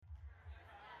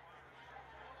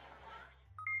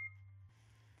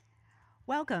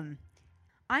Welcome.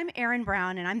 I'm Erin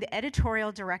Brown, and I'm the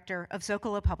editorial director of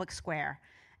Zocalo Public Square,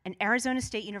 an Arizona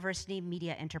State University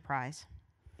media enterprise.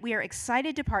 We are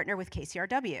excited to partner with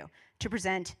KCRW to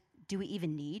present Do We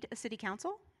Even Need a City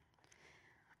Council?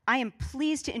 I am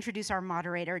pleased to introduce our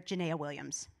moderator, Janaea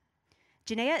Williams.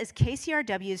 Janaea is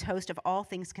KCRW's host of All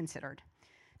Things Considered.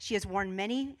 She has worn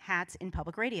many hats in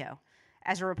public radio,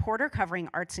 as a reporter covering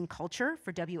arts and culture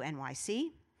for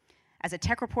WNYC, as a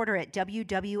tech reporter at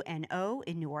WWNO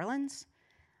in New Orleans,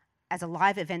 as a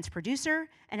live events producer,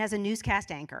 and as a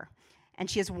newscast anchor. And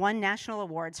she has won national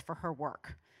awards for her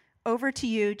work. Over to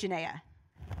you, Janaea.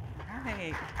 All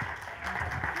right.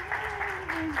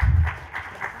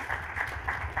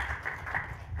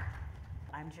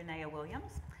 I'm Janaea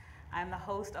Williams. I'm the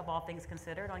host of All Things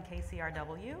Considered on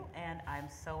KCRW, and I'm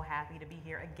so happy to be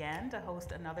here again to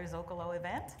host another Zocalo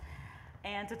event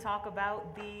and to talk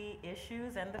about the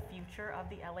issues and the future of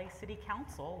the LA City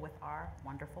Council with our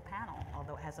wonderful panel,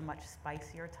 although it has a much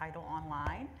spicier title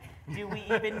online. Do we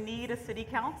even need a city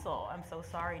council? I'm so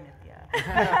sorry,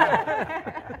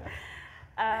 Nithya.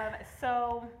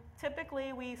 So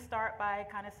typically we start by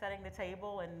kind of setting the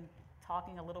table and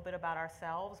talking a little bit about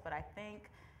ourselves, but I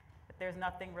think that there's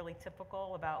nothing really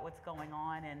typical about what's going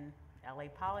on in LA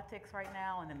politics right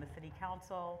now and in the city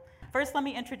council. First, let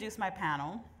me introduce my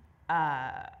panel.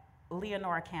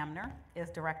 Leonora Kamner is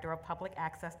Director of Public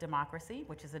Access Democracy,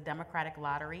 which is a Democratic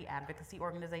lottery advocacy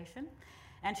organization.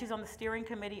 And she's on the steering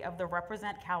committee of the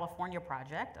Represent California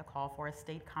Project, a call for a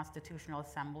state constitutional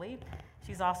assembly.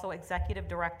 She's also executive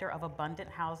director of Abundant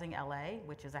Housing LA,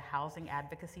 which is a housing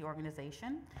advocacy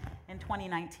organization. In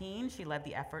 2019, she led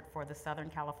the effort for the Southern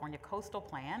California Coastal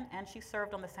Plan, and she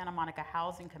served on the Santa Monica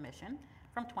Housing Commission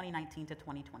from 2019 to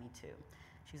 2022.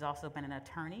 She's also been an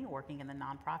attorney working in the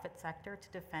nonprofit sector to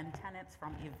defend tenants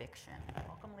from eviction.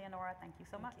 Welcome, Leonora. Thank you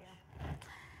so much. Thank you.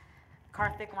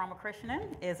 Karthik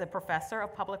Ramakrishnan is a professor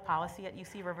of public policy at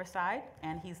UC Riverside,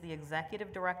 and he's the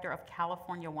executive director of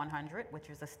California 100, which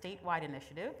is a statewide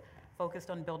initiative focused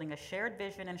on building a shared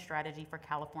vision and strategy for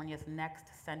California's next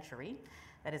century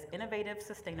that is innovative,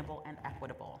 sustainable, and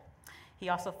equitable. He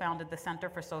also founded the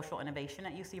Center for Social Innovation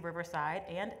at UC Riverside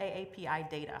and AAPI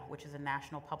Data, which is a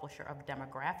national publisher of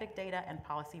demographic data and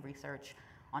policy research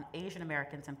on Asian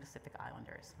Americans and Pacific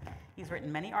Islanders. He's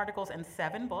written many articles and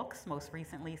 7 books, most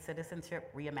recently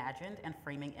Citizenship Reimagined and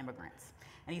Framing Immigrants.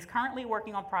 And he's currently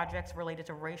working on projects related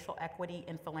to racial equity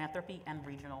in philanthropy and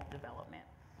regional development.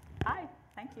 Hi,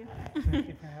 thank you. Thank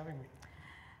you for having me.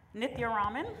 Nithya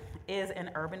Raman is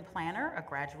an urban planner, a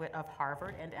graduate of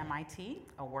Harvard and MIT,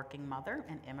 a working mother,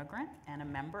 an immigrant, and a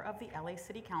member of the LA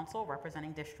City Council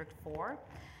representing District 4.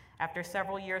 After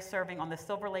several years serving on the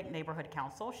Silver Lake Neighborhood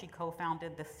Council, she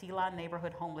co-founded the Sila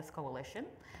Neighborhood Homeless Coalition.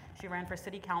 She ran for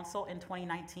city council in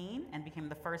 2019 and became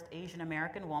the first Asian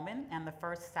American woman and the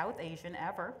first South Asian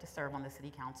ever to serve on the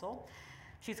city council.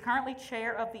 She's currently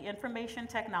chair of the Information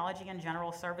Technology and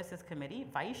General Services Committee,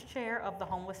 vice chair of the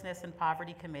Homelessness and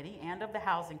Poverty Committee and of the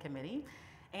Housing Committee,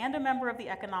 and a member of the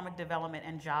Economic Development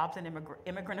and Jobs and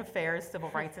Immigrant Affairs,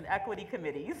 Civil Rights and Equity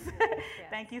Committees. Yes.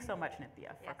 Thank you so much,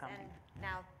 Nithya, for coming. And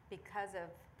now, because of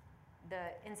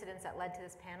the incidents that led to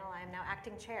this panel, I am now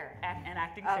acting chair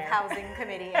Acting of chair. Housing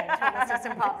Committee and Homelessness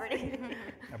and Poverty.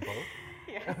 Both?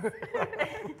 Yes.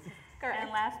 Correct.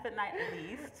 And last but not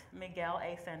least, Miguel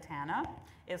A. Santana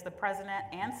is the president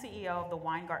and CEO of the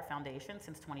Weingart Foundation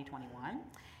since 2021.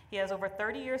 He has over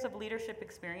 30 years of leadership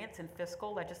experience in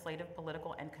fiscal, legislative,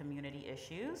 political, and community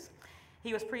issues.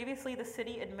 He was previously the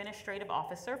city administrative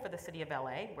officer for the city of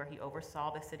LA, where he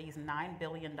oversaw the city's $9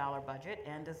 billion budget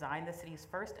and designed the city's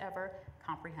first ever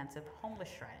comprehensive homeless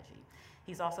strategy.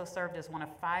 He's also served as one of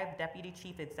 5 deputy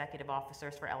chief executive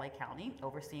officers for LA County,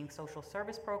 overseeing social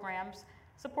service programs,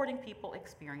 supporting people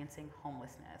experiencing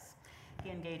homelessness. He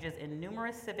engages in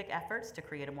numerous civic efforts to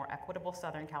create a more equitable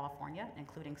Southern California,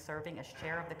 including serving as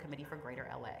chair of the Committee for Greater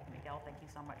LA. Miguel, thank you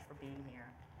so much for being here.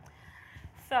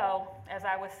 So, as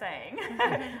I was saying,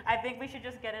 I think we should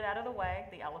just get it out of the way,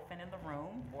 the elephant in the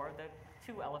room, or the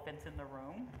 2 elephants in the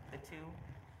room, the 2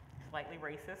 slightly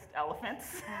racist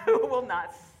elephants who will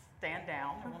not stand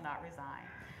down, who will not resign.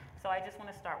 So I just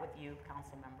want to start with you,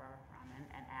 Councilmember Raman,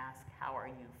 and ask, how are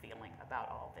you feeling about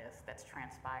all this that's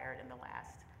transpired in the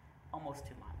last almost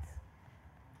 2 months?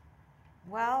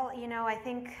 Well, you know, I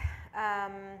think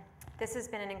this has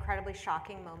been an incredibly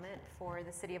shocking moment for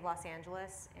the city of Los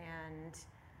Angeles, and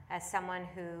as someone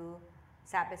who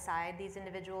sat beside these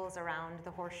individuals around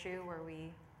the Horseshoe where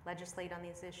we legislate on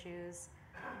these issues,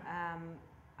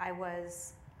 I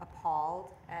was appalled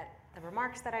at the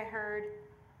remarks that I heard,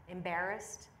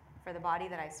 embarrassed for the body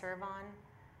that I serve on.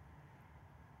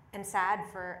 and sad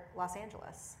for Los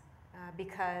Angeles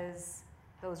because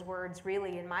those words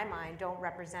really, in my mind, don't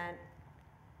represent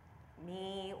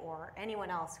me or anyone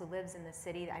else who lives in the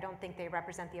city. I don't think they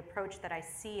represent the approach that I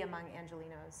see among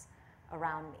Angelenos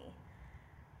around me.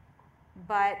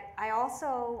 But I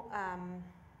also, I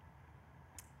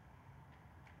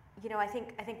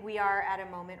think we are at a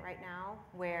moment right now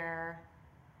where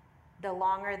the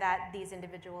longer that these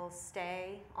individuals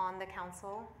stay on the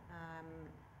council,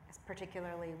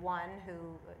 particularly one who,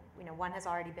 one has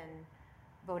already been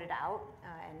voted out,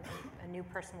 and a new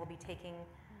person will be taking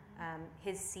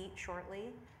his seat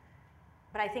shortly.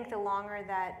 But I think the longer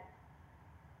that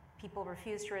people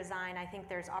refuse to resign, I think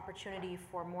there's opportunity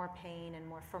for more pain and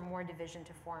for more division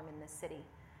to form in this city.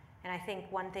 And I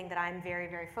think one thing that I'm very,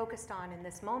 very focused on in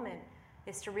this moment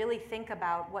is to really think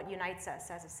about what unites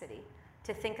us as a city,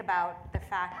 to think about the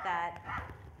fact that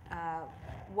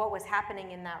what was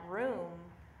happening in that room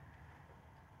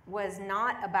was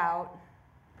not about,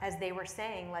 as they were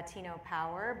saying, Latino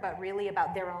power, but really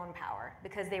about their own power,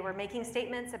 because they were making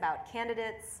statements about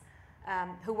candidates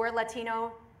who were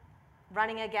Latino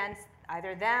running against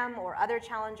either them or other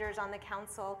challengers on the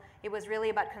council. It was really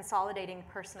about consolidating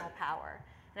personal power.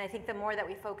 And I think the more that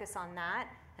we focus on that,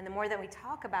 and the more that we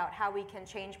talk about how we can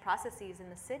change processes in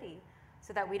the city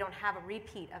so that we don't have a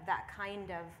repeat of that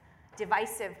kind of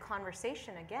divisive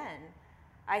conversation again,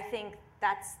 I think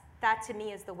that to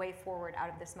me is the way forward out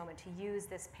of this moment, to use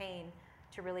this pain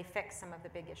to really fix some of the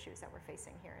big issues that we're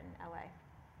facing here in LA.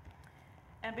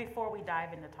 And before we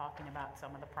dive into talking about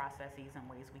some of the processes and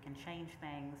ways we can change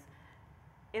things,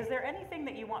 is there anything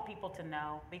that you want people to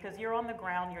know? Because you're on the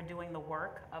ground, you're doing the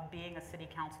work of being a city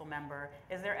council member.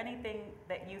 Is there anything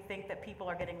that you think that people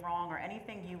are getting wrong, or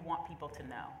anything you want people to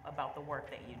know about the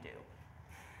work that you do?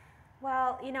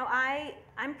 Well,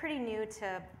 I'm pretty new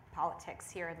to politics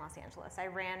here in Los Angeles. I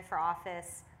ran for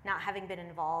office not having been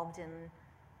involved in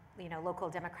local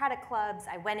Democratic clubs.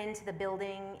 I went into the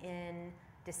building in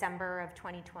December of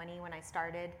 2020 when I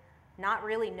started, not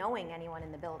really knowing anyone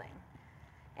in the building.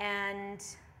 And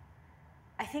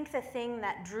I think the thing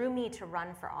that drew me to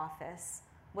run for office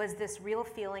was this real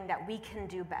feeling that we can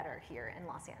do better here in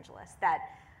Los Angeles. That,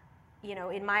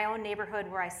 in my own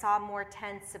neighborhood where I saw more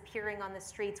tents appearing on the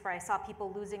streets, where I saw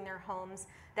people losing their homes,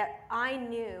 that I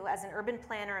knew as an urban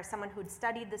planner, as someone who'd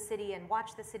studied the city and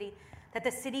watched the city, that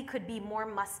the city could be more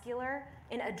muscular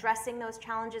in addressing those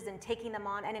challenges and taking them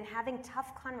on, and in having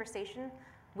tough conversation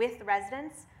with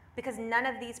residents, because none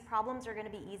of these problems are going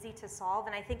to be easy to solve.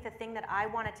 And I think the thing that I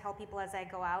want to tell people as I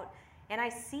go out, and I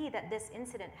see that this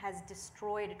incident has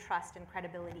destroyed trust and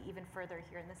credibility even further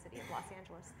here in the city of Los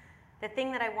Angeles. The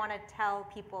thing that I want to tell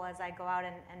people as I go out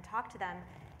and talk to them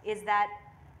is that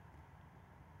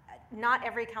not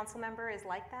every council member is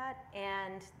like that,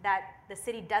 and that the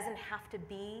city doesn't have to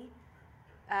be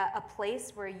a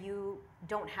place where you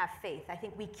don't have faith. I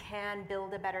think we can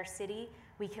build a better city.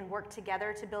 We can work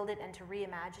together to build it and to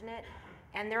reimagine it.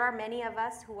 And there are many of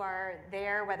us who are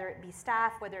there, whether it be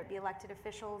staff, whether it be elected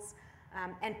officials,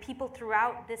 and people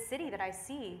throughout this city that I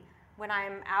see when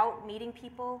I'm out meeting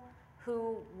people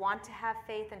who want to have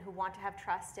faith and who want to have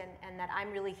trust, and that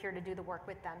I'm really here to do the work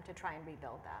with them to try and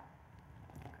rebuild that.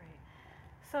 Great.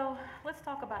 So let's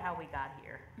talk about how we got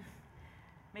here.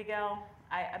 Miguel,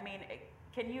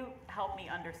 can you help me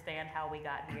understand how we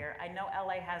got here? I know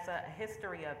LA has a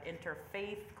history of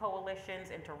interfaith coalitions,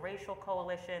 interracial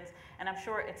coalitions, and I'm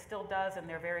sure it still does, and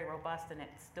they're very robust, and it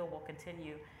still will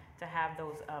continue to have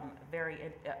those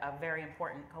very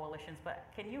important coalitions. But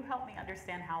can you help me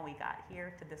understand how we got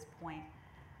here to this point?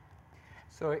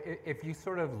 So if you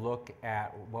sort of look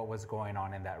at what was going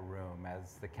on in that room,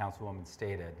 as the councilwoman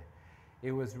stated,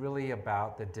 it was really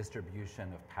about the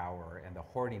distribution of power and the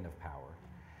hoarding of power.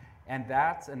 And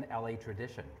that's an LA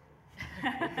tradition.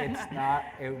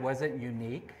 It wasn't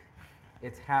unique.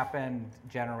 It's happened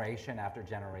generation after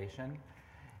generation.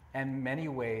 In many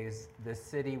ways, the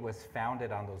city was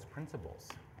founded on those principles.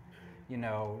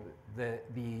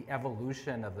 The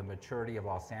evolution of the maturity of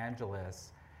Los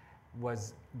Angeles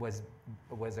was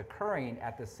occurring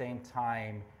at the same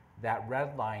time that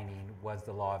redlining was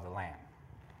the law of the land.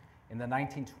 In the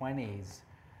 1920s,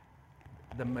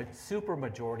 the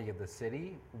supermajority of the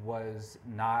city was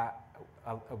not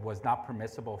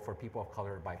permissible for people of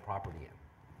color to buy property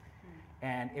in.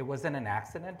 And it wasn't an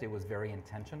accident, it was very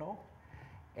intentional.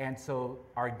 And so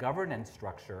our governance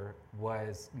structure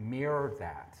mirrored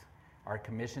that. Our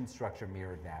commission structure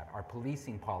mirrored that. Our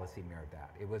policing policy mirrored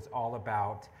that. It was all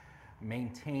about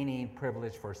maintaining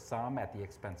privilege for some at the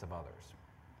expense of others.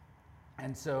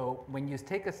 And so when you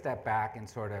take a step back and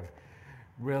sort of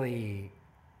really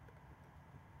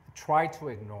tried to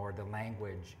ignore the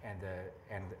language and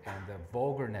the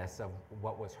vulgarness of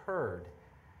what was heard,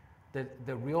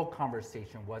 the real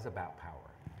conversation was about power.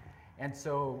 And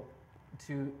so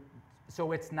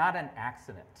it's not an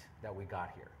accident that we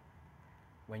got here.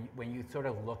 When you sort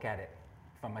of look at it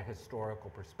from a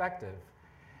historical perspective,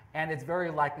 and it's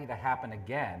very likely to happen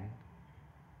again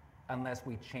unless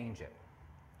we change it.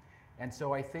 And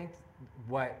so I think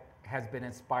what has been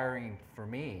inspiring for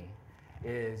me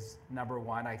is, number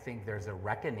one, I think there's a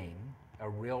reckoning, a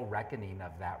real reckoning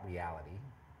of that reality,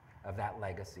 of that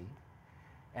legacy.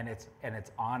 And it's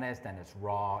honest and it's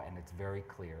raw and it's very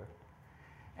clear.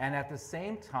 And at the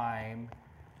same time,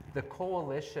 the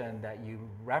coalition that you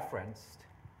referenced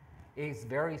is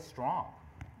very strong,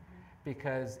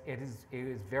 because it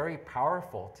is very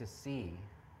powerful to see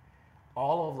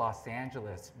all of Los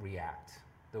Angeles react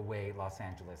the way Los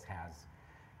Angeles has.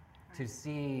 To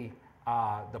see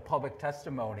the public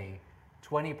testimony,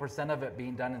 20% of it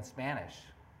being done in Spanish.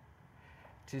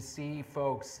 To see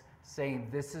folks saying,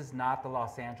 this is not the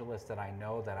Los Angeles that I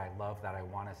know, that I love, that I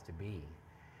want us to be.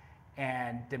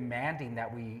 And demanding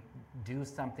that we do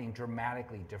something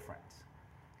dramatically different.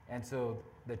 And so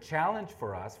the challenge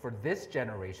for us, for this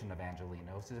generation of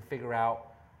Angelenos, is to figure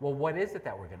out, well, what is it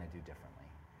that we're going to do differently?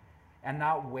 And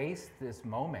not waste this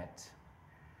moment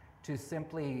to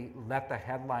simply let the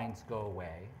headlines go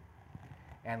away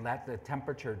and let the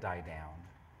temperature die down,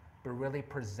 but really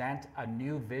present a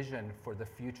new vision for the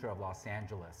future of Los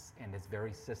Angeles and its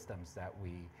very systems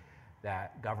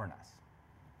that govern us.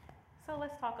 So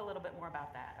let's talk a little bit more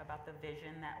about that, about the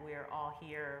vision that we're all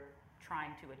here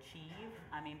trying to achieve.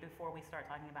 I mean, before we start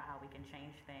talking about how we can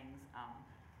change things,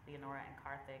 Leonora and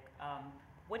Karthik,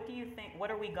 what do you think,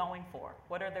 what are we going for?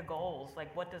 What are the goals?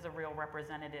 Like, what does a real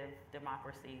representative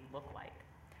democracy look like?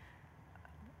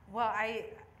 Well,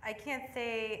 I can't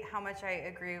say how much I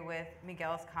agree with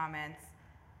Miguel's comments.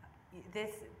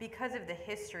 Because of the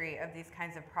history of these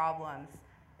kinds of problems,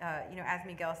 as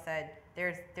Miguel said,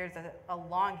 there's a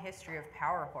long history of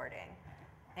power hoarding.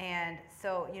 And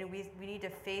so, we need to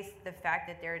face the fact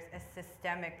that there's a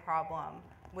systemic problem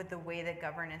with the way that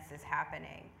governance is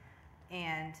happening.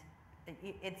 And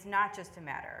it's not just a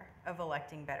matter of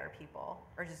electing better people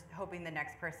or just hoping the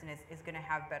next person is going to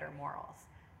have better morals.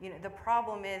 The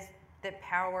problem is that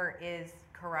power is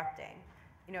corrupting.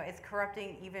 It's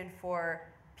corrupting even for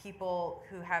people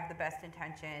who have the best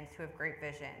intentions, who have great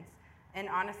visions. And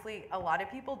honestly, a lot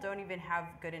of people don't even have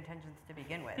good intentions to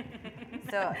begin with.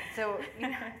 So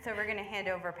we're going to hand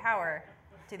over power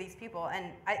to these people.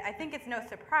 And I think it's no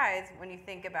surprise when you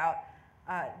think about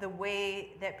the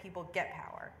way that people get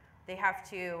power. They have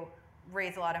to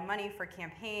raise a lot of money for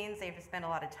campaigns. They have to spend a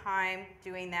lot of time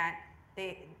doing that.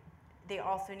 They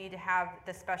also need to have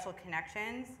the special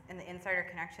connections and the insider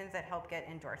connections that help get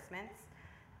endorsements.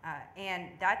 And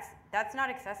that's not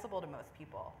accessible to most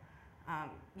people.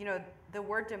 The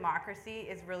word democracy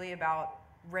is really about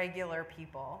regular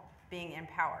people being in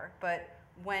power. But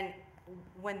when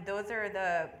those are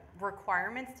the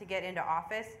requirements to get into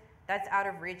office, that's out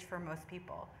of reach for most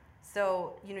people.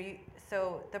 So,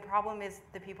 so the problem is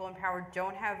the people in power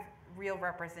don't have real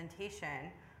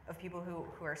representation of people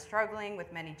who are struggling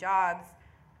with many jobs,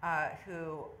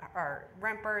 who are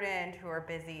rent burdened, who are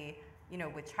busy,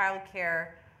 with childcare.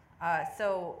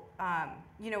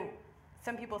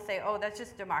 Some people say, oh, that's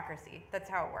just democracy. That's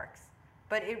how it works.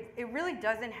 But it really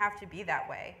doesn't have to be that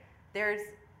way. There's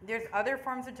other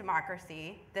forms of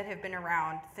democracy that have been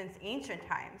around since ancient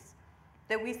times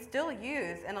that we still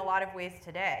use in a lot of ways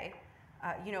today.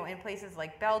 In places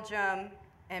like Belgium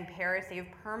and Paris, they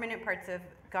have permanent parts of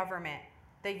government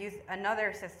that use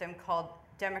another system called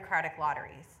democratic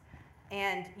lotteries.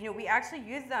 And we actually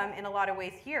use them in a lot of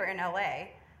ways here in LA.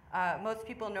 Most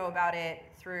people know about it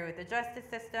through the justice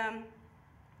system,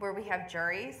 where we have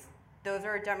juries. Those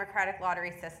are a democratic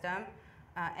lottery system.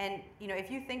 And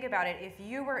if you think about it, if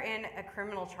you were in a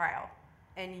criminal trial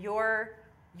and your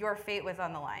fate was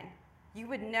on the line, you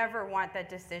would never want that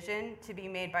decision to be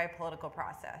made by a political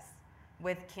process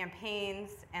with campaigns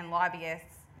and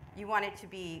lobbyists. You want it to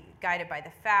be guided by the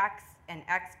facts and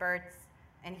experts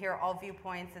and hear all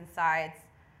viewpoints and sides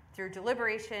through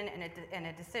deliberation and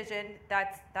a decision.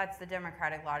 That's the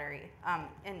democratic lottery.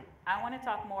 And I want to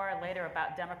talk more later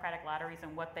about democratic lotteries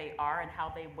and what they are and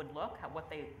how they would look,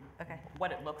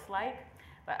 what it looks like.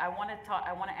 But I want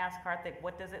to ask Karthik,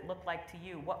 what does it look like to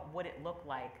you? What would it look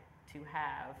like to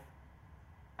have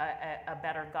a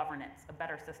better governance, a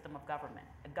better system of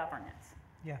governance?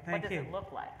 Yeah, thank you. What does it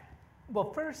look like?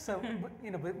 Well, first,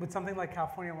 with something like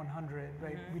California 100,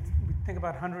 right? We think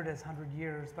about 100 as 100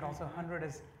 years, but also 100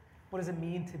 as what does it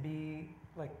mean to be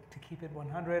like to keep it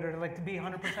 100 or like to be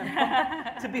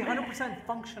 100% to be 100%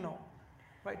 functional,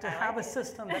 right? To have a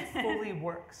system that fully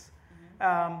works.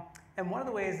 And one of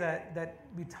the ways that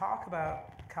we talk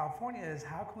about California is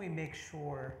how can we make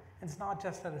sure, and it's not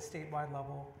just at a statewide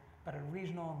level, but at a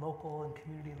regional, local, and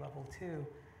community level too,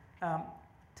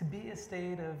 to be a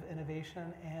state of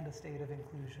innovation and a state of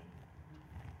inclusion.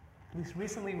 At least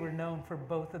recently we're known for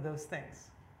both of those things.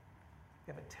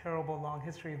 We have a terrible long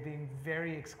history of being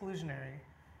very exclusionary,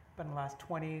 but in the last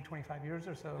 20, 25 years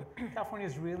or so, California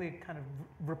is really kind of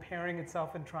repairing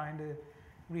itself and trying to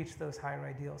reach those higher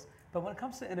ideals. But when it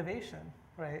comes to innovation,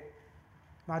 right,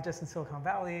 not just in Silicon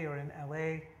Valley or in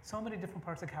LA, so many different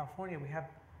parts of California,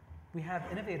 we have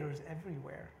innovators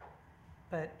everywhere.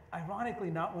 But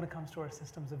ironically, not when it comes to our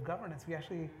systems of governance. We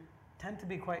actually tend to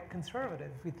be quite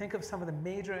conservative. If we think of some of the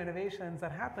major innovations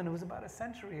that happened, it was about a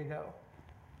century ago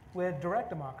with direct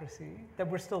democracy that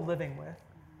we're still living with.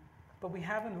 But we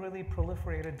haven't really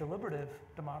proliferated deliberative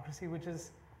democracy, which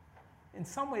is, in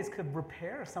some ways, could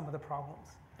repair some of the problems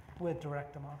with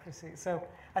direct democracy. So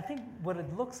I think what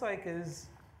it looks like is,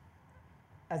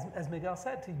 as Miguel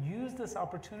said, to use this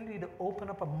opportunity to open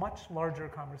up a much larger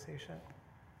conversation.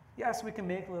 Yes, we can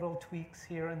make little tweaks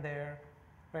here and there,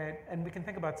 right? And we can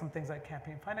think about some things like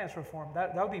campaign finance reform.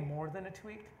 That would be more than a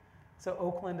tweak. So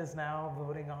Oakland is now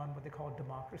voting on what they call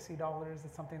democracy dollars.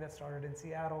 It's something that started in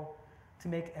Seattle to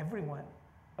make everyone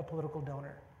a political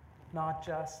donor, not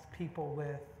just people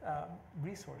with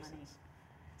resources. Money.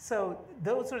 So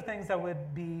those are things that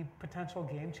would be potential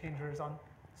game changers on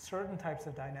certain types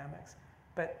of dynamics.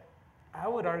 But I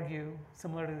would argue,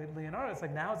 similar to Leonardo, it's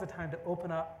like now is the time to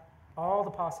open up all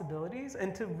the possibilities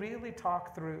and to really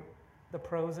talk through the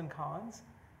pros and cons,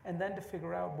 and then to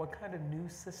figure out what kind of new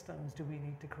systems do we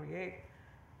need to create.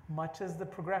 Much as the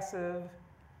progressive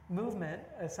movement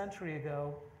a century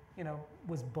ago,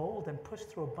 was bold and pushed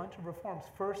through a bunch of reforms,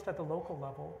 first at the local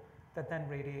level, that then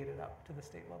radiated up to the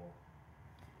state level.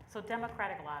 So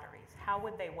democratic lotteries, how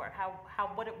would they work?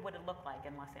 What would it look like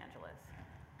in Los Angeles?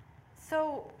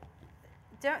 So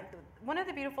one of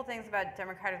the beautiful things about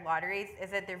democratic lotteries is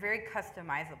that they're very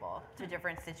customizable to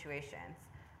different situations.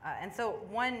 And so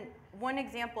one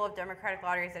example of democratic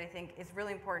lotteries that I think is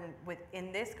really important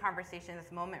in this conversation,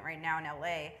 this moment right now in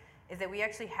LA, is that we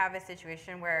actually have a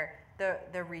situation where the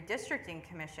redistricting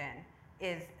commission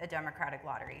is a democratic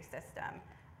lottery system.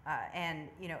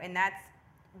 And that's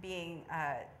being,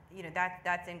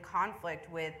 that's in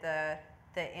conflict with the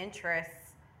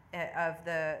interests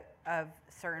of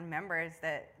certain members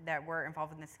that were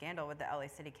involved in the scandal with the LA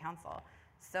City Council.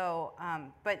 So,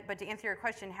 but to answer your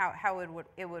question, how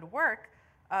it would work,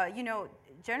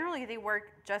 generally they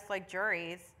work just like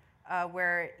juries,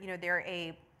 where they're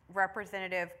a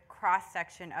representative cross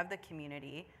section of the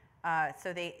community.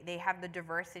 So they have the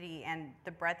diversity and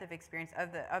the breadth of experience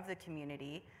of the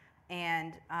community,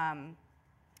 and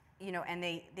and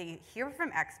they hear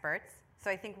from experts.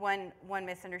 So I think one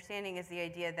misunderstanding is the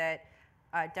idea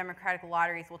that democratic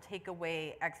lotteries will take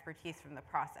away expertise from the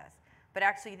process. But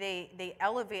actually they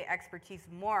elevate expertise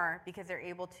more because they're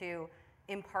able to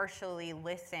impartially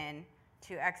listen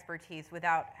to expertise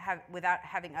without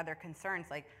having other concerns,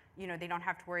 like they don't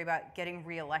have to worry about getting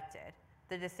reelected.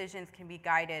 The decisions can be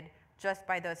guided just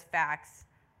by those facts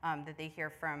that they hear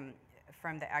from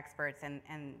the experts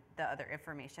and the other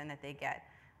information that they get.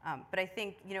 But I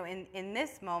think in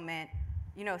this moment,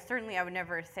 certainly I would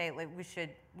never say like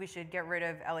we should get rid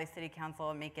of LA City Council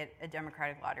and make it a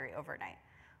democratic lottery overnight.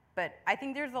 But I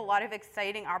think there's a lot of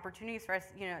exciting opportunities for us,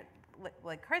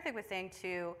 like Karthik was saying,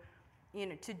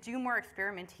 to do more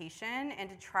experimentation and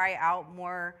to try out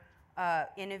more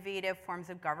innovative forms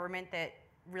of government that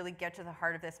really get to the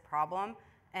heart of this problem.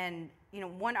 And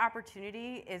one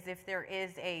opportunity is if there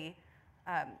is a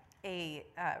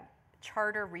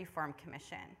charter reform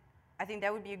commission. I think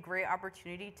that would be a great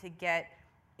opportunity to get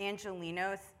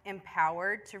Angelenos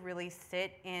empowered to really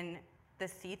sit in the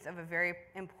seats of a very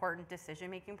important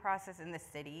decision-making process in the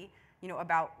city,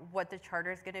 about what the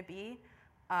charter is going to be,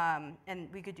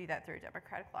 and we could do that through a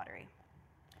democratic lottery.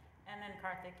 And then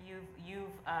Karthik, you've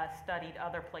studied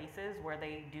other places where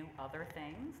they do other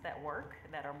things that work,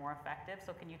 that are more effective.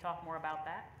 So can you talk more about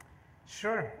that?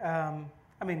 Sure.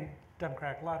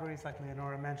 Democratic lotteries, like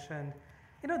Leonora mentioned,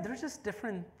 they're just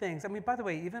different things. By the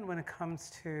way, even when it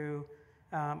comes to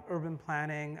urban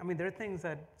planning, there are things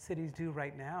that cities do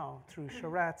right now through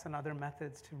charrettes and other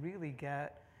methods to really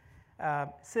get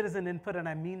citizen input, and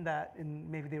I mean that in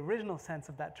maybe the original sense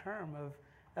of that term of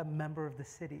a member of the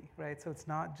city, right? So it's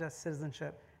not just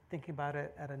citizenship, thinking about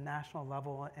it at a national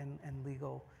level and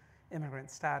legal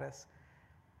immigrant status.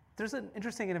 there's an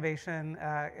interesting innovation.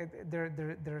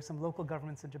 There are some local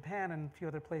governments in Japan and a few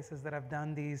other places that have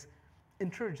done these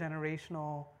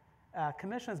intergenerational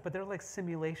commissions, but they're like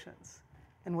simulations.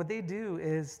 And what they do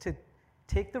is to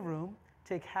take the room,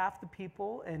 take half the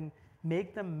people, and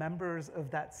make them members of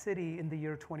that city in the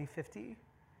year 2050,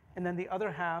 and then the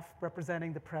other half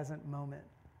representing the present moment.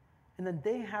 And then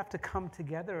they have to come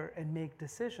together and make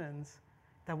decisions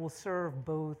that will serve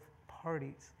both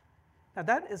parties. Now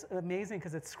that is amazing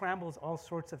because it scrambles all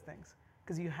sorts of things,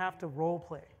 because you have to role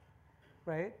play,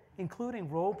 right? Including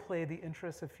role play the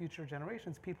interests of future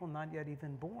generations, people not yet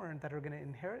even born that are going to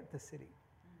inherit the city.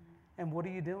 And what are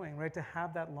you doing, right, to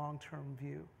have that long-term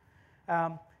view?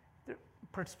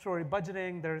 Participatory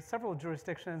budgeting, there are several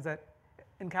jurisdictions that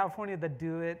in California that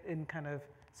do it in kind of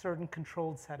certain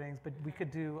controlled settings, but we could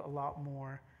do a lot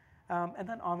more. And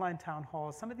then online town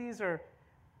halls. Some of these are,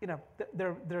 you know,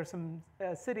 there are some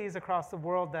cities across the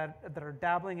world that are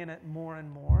dabbling in it more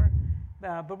and more,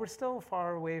 but we're still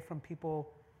far away from people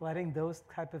letting those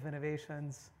type of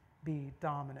innovations be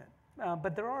dominant.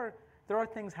 But there are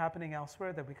things happening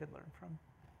elsewhere that we could learn from.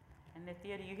 And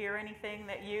Nithya, do you hear anything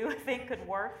that you think could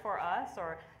work for us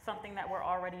or something that we're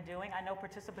already doing? I know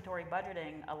participatory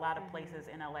budgeting, a lot of places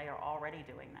in LA are already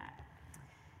doing that.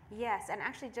 Yes, and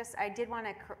actually I did want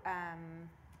to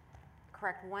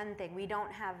correct one thing. We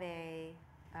don't have a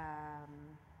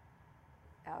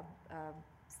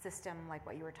system like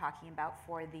what you were talking about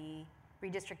for the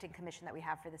redistricting commission that we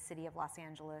have for the city of Los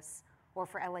Angeles or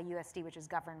for LAUSD, which is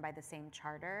governed by the same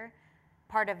charter.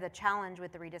 Part of the challenge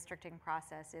with the redistricting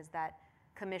process is that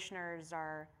commissioners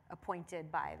are appointed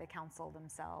by the council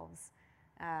themselves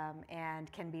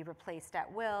and can be replaced at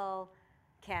will,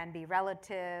 can be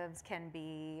relatives, can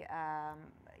be,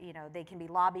 they can be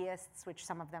lobbyists, which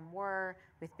some of them were,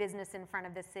 with business in front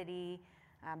of the city.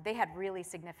 They had really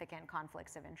significant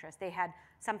conflicts of interest. They had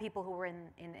some people who were in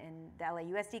the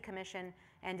LAUSD commission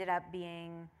ended up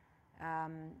being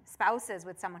spouses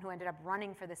with someone who ended up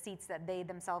running for the seats that they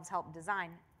themselves helped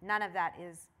design. None of that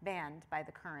is banned by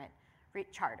the current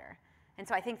charter. And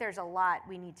so I think there's a lot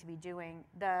we need to be doing.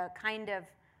 The kind of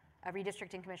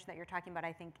redistricting commission that you're talking about,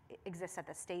 I think, exists at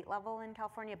the state level in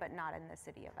California, but not in the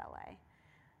city of LA.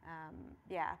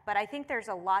 But I think there's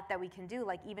a lot that we can do,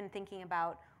 like even thinking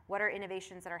about what are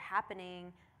innovations that are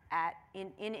happening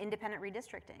in independent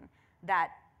redistricting,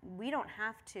 that we don't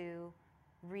have to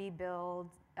rebuild,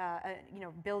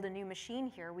 build a new machine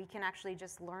here. We can actually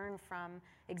just learn from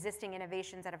existing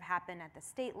innovations that have happened at the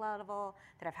state level,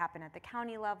 that have happened at the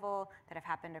county level, that have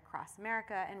happened across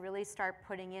America, and really start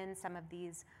putting in some of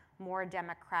these more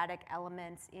democratic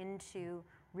elements into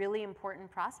really important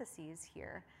processes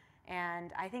here.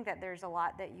 And I think that there's a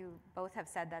lot that you both have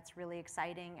said that's really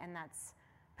exciting and that's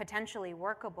potentially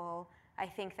workable. I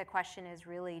think the question is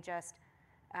really just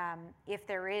if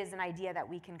there is an idea that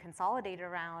we can consolidate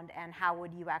around, and how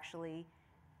would you actually,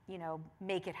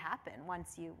 make it happen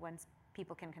once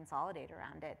people can consolidate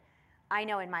around it. I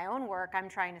know in my own work, I'm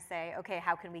trying to say, okay,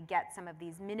 how can we get some of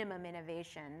these minimum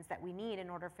innovations that we need in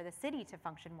order for the city to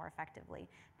function more effectively?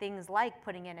 Things like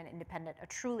putting in a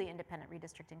truly independent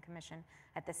redistricting commission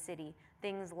at the city.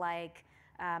 Things like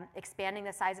expanding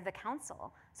the size of the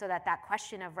council so that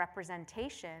question of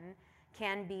representation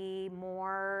can be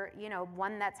more,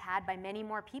 one that's had by many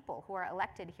more people who are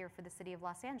elected here for the city of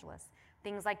Los Angeles.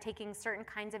 Things like taking certain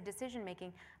kinds of decision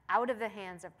making out of the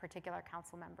hands of particular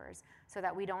council members so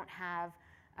that we don't have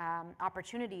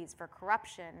opportunities for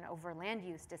corruption over land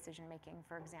use decision making,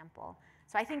 for example.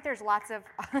 So I think there's a lot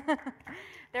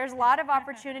of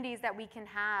opportunities that we can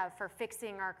have for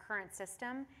fixing our current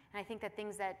system. And I think that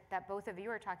things that both of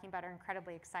you are talking about are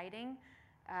incredibly exciting.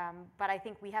 But I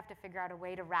think we have to figure out a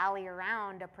way to rally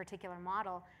around a particular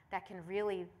model that can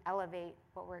really elevate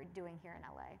what we're doing here in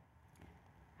LA.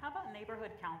 How about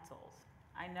neighborhood councils?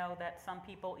 I know that some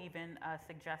people even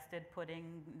suggested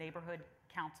putting neighborhood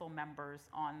council members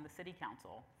on the city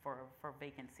council for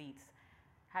vacant seats.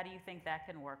 How do you think that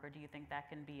can work, or do you think that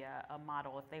can be a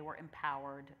model if they were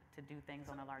empowered to do things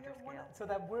on a larger scale? So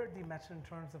that word you mentioned in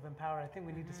terms of empowered, I think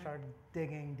we need to start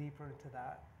digging deeper into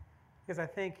that. Because I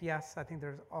think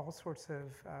there's all sorts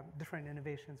of different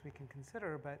innovations we can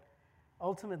consider, but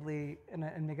ultimately,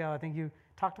 and Miguel, I think you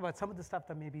talked about some of the stuff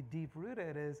that may be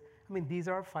deep-rooted these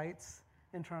are fights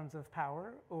in terms of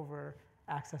power over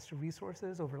access to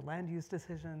resources, over land use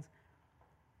decisions,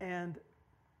 and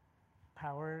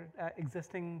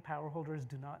existing power holders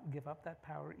do not give up that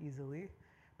power easily.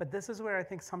 But this is where I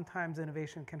think sometimes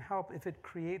innovation can help if it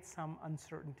creates some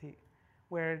uncertainty,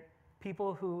 where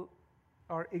people who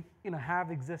have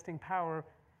existing power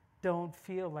don't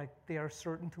feel like they are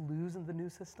certain to lose in the new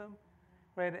system.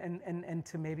 right? And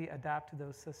to maybe adapt to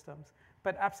those systems.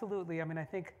 But absolutely, I mean, I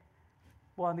think,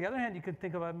 well, on the other hand, you could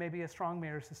think about maybe a strong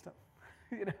mayor system,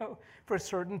 you know, for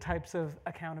certain types of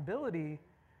accountability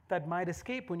that might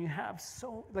escape when you have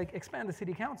like expand the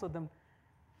city council, then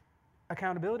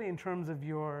accountability in terms of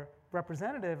your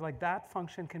representative, like that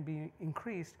function can be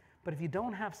increased. But if you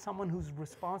don't have someone who's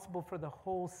responsible for the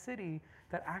whole city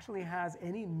that actually has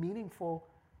any meaningful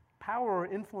power or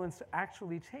influence to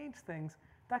actually change things,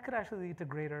 that could actually lead to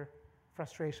greater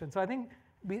frustration. So I think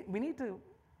we need to,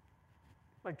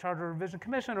 like Charter Revision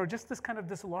Commission, or just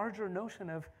this larger notion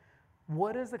of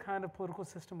what is the kind of political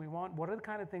system we want, what are the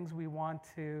kind of things we want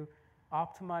to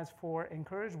optimize for,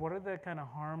 encourage, what are the kind of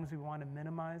harms we want to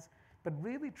minimize, but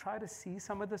really try to see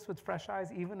some of this with fresh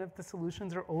eyes, even if the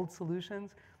solutions are old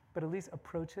solutions, but at least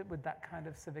approach it with that kind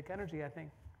of civic energy, I think,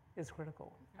 is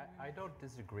critical. I don't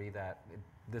disagree that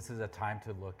this is a time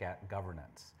to look at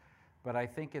governance, but I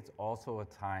think it's also a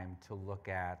time to look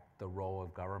at the role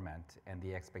of government and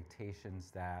the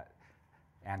expectations that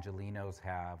Angelenos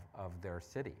have of their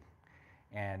city.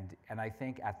 And I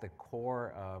think at the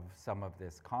core of some of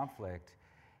this conflict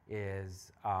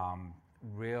is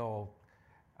real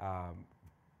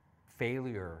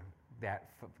failure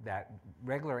that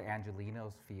regular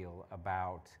Angelenos feel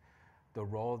about the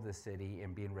role of the city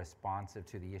in being responsive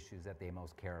to the issues that they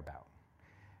most care about.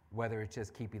 Whether it's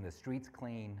just keeping the streets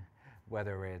clean,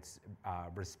 whether it's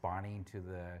responding to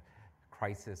the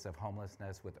crisis of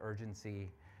homelessness with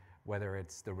urgency, whether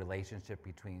it's the relationship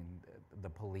between the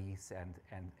police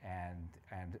and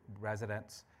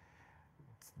residents.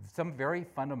 Some very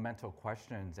fundamental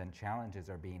questions and challenges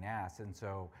are being asked. And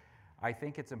so I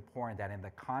think it's important that in the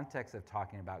context of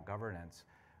talking about governance,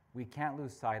 we can't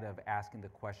lose sight of asking the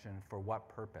question, for what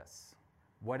purpose?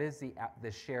 What is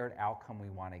the shared outcome we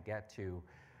want to get to?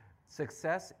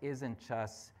 Success isn't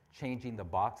just changing the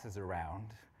boxes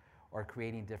around or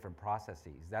creating different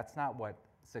processes. That's not what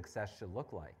success should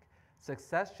look like.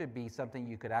 Success should be something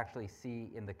you could actually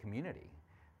see in the community,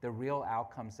 the real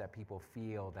outcomes that people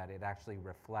feel, that it actually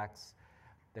reflects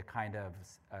the kind of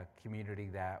community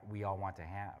that we all want to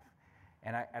have.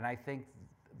 And I think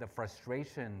the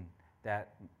frustration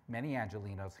that many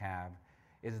Angelenos have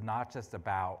is not just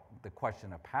about the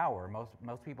question of power.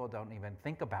 Most people don't even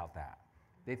think about that.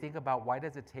 They think about, why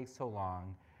does it take so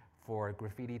long for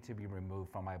graffiti to be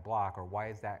removed from my block, or why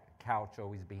is that couch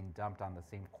always being dumped on the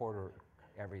same corner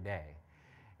every day?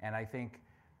 And I think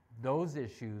those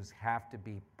issues have to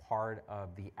be part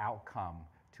of the outcome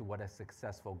to what a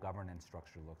successful governance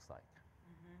structure looks like.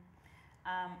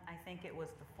 I think it was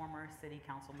the former city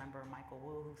council member, Michael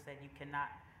Wu, who said you cannot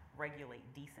regulate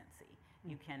decency.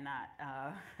 You cannot,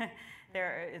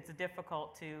 it's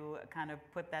difficult to kind of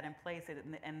put that in place,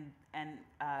 and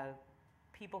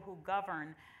people who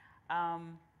govern,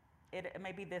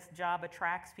 maybe this job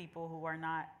attracts people who are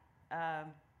not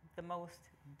the most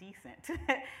decent.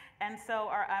 And so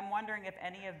I'm wondering if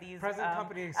any of these— Present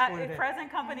company excluded.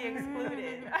 Present company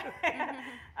excluded.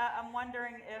 I'm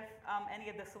wondering if any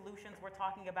of the solutions we're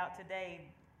talking about today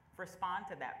respond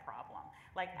to that problem.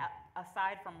 Like,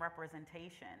 aside from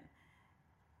representation,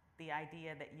 the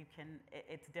idea that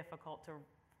it's difficult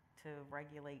to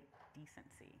regulate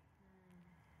decency.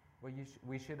 Well,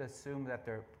 we should assume that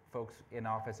the folks in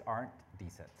office aren't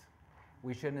decent.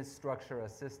 We shouldn't structure a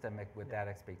system with that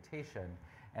expectation.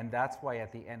 And that's why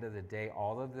at the end of the day,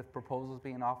 all of the proposals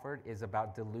being offered is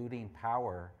about diluting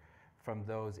power from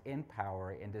those in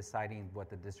power in deciding what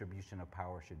the distribution of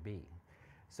power should be.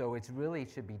 So it really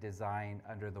should be designed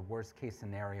under the worst case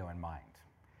scenario in mind,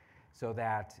 so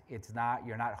that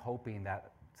you're not hoping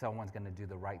that someone's going to do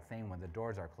the right thing when the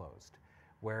doors are closed,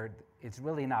 where it's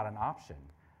really not an option.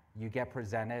 You get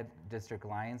presented district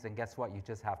lines, and guess what? You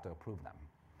just have to approve them.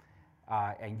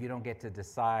 And you don't get to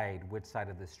decide which side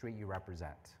of the street you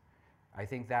represent. I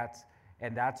think that's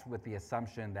with the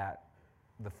assumption that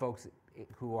the folks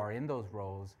who are in those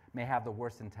roles may have the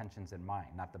worst intentions in mind,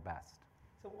 not the best.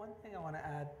 So one thing I want to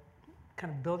add,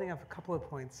 kind of building up a couple of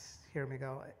points here,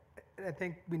 Miguel, I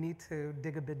think we need to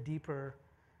dig a bit deeper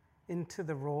into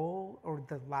the role or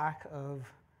the lack of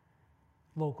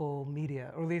local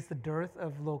media, or at least the dearth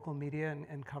of local media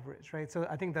and coverage, right? So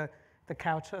I think the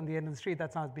couch on the end of the street,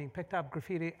 that's not being picked up.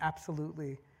 Graffiti,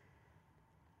 absolutely.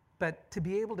 But to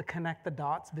be able to connect the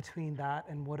dots between that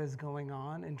and what is going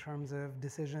on in terms of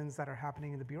decisions that are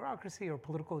happening in the bureaucracy or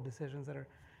political decisions that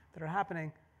are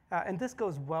happening, and this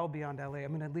goes well beyond LA. I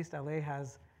mean, at least LA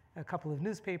has a couple of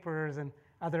newspapers and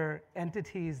other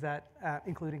entities that,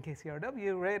 including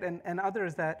KCRW, right, and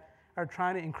others that are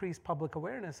trying to increase public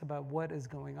awareness about what is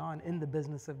going on in the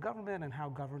business of government and how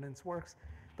governance works.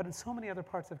 But in so many other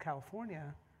parts of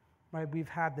California, right? We've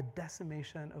had the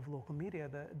decimation of local media.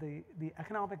 The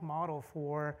economic model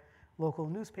for local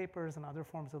newspapers and other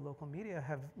forms of local media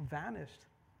have vanished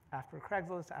after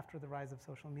Craigslist, after the rise of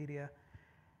social media.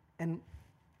 And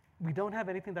we don't have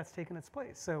anything that's taken its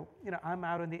place. So, I'm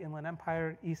out in the Inland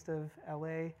Empire, east of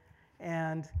LA,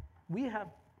 and we have,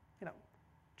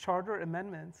 charter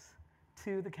amendments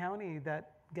to the county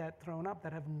that get thrown up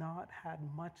that have not had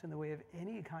much in the way of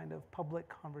any kind of public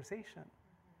conversation.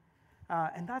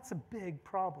 And that's a big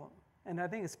problem. And I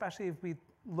think especially if we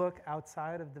look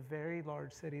outside of the very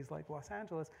large cities like Los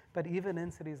Angeles, but even in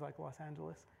cities like Los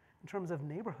Angeles, in terms of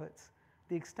neighborhoods,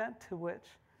 the extent to which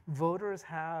voters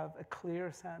have a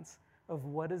clear sense of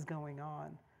what is going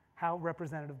on, how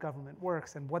representative government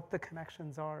works, and what the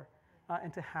connections are,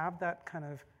 and to have that kind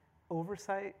of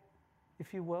oversight,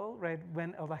 if you will, right,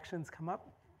 when elections come up,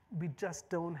 we just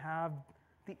don't have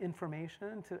the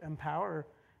information to empower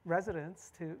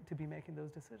residents to be making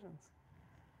those decisions.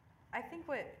 I think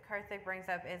what Karthik brings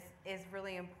up is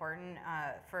really important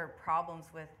for problems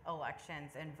with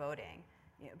elections and voting,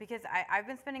 because I've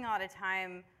been spending a lot of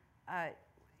time,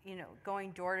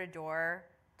 going door to door,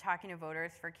 talking to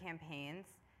voters for campaigns,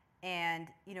 and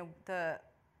the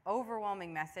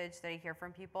overwhelming message that I hear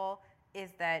from people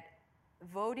is that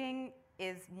voting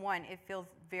is one, it feels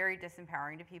very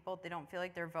disempowering to people. They don't feel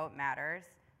like their vote matters.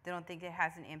 They don't think it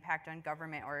has an impact on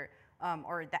government or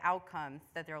the outcomes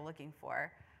that they're looking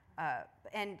for.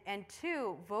 And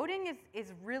two, voting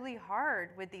is really hard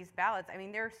with these ballots. I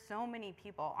mean, there are so many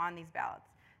people on these ballots.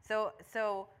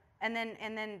 So and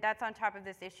then that's on top of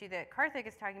this issue that Karthik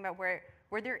is talking about, where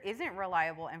there isn't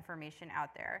reliable information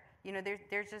out there.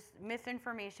 There's just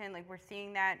misinformation. Like, we're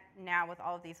seeing that now with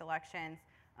all of these elections.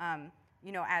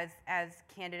 As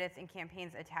candidates and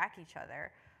campaigns attack each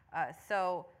other.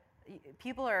 So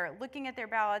people are looking at their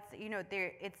ballots.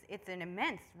 It's an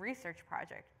immense research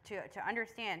project to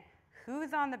understand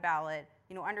who's on the ballot.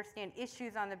 Understand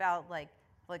issues on the ballot, like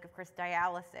of course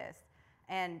dialysis,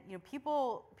 and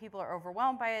people are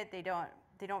overwhelmed by it. They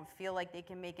don't feel like they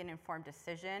can make an informed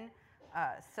decision.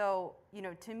 So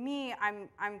to me,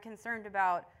 I'm concerned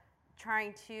about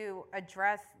trying to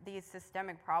address these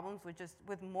systemic problems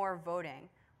with more voting,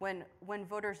 when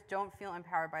voters don't feel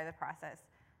empowered by the process.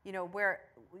 Where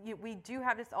we do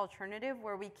have this alternative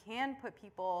where we can put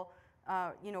people,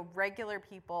 regular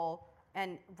people,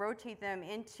 and rotate them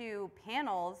into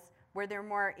panels where they're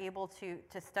more able to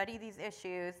study these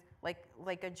issues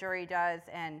like a jury does,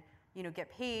 and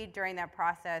get paid during that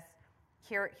process,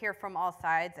 hear from all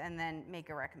sides, and then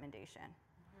make a recommendation.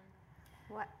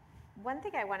 One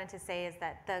thing I wanted to say is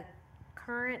that the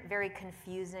current very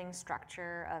confusing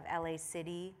structure of LA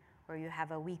City, where you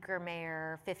have a weaker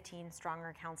mayor, 15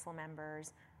 stronger council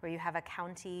members, where you have a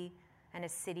county and a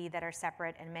city that are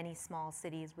separate, and many small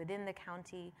cities within the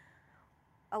county,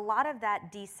 a lot of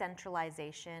that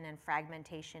decentralization and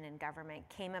fragmentation in government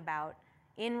came about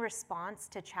in response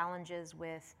to challenges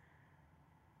with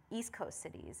East Coast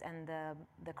cities and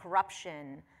the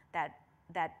corruption that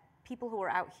people who were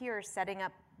out here setting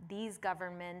up these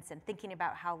governments and thinking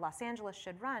about how Los Angeles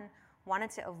should run wanted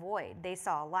to avoid. They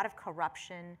saw a lot of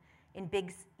corruption in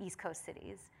big East Coast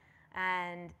cities.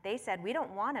 And they said, we don't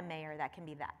want a mayor that can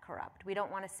be that corrupt. We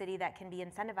don't want a city that can be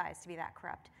incentivized to be that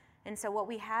corrupt. And so what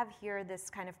we have here, this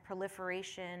kind of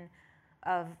proliferation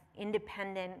of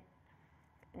independent,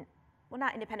 well,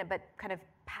 not independent, but kind of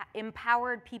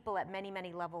empowered people at many,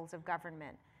 many levels of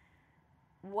government,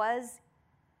 was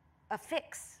a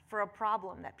fix for a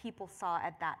problem that people saw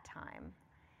at that time,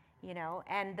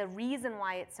 and the reason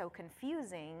why it's so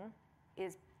confusing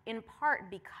is in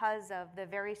part because of the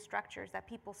very structures that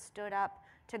people stood up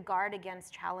to guard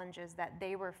against challenges that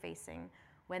they were facing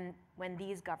when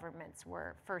these governments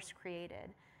were first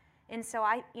created. And so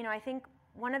I think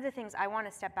one of the things I want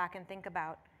to step back and think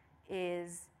about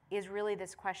is really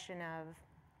this question of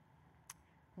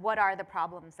what are the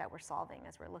problems that we're solving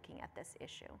as we're looking at this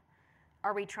issue.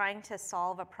 Are we trying to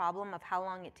solve a problem of how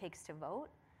long it takes to vote?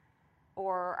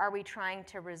 Or are we trying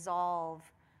to resolve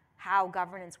how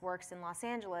governance works in Los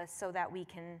Angeles so that we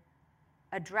can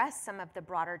address some of the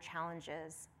broader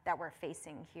challenges that we're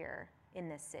facing here in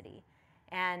this city?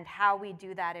 And how we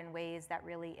do that in ways that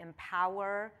really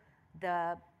empower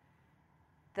the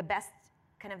best,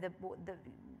 kind of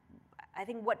I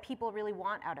think what people really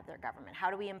want out of their government.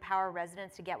 How do we empower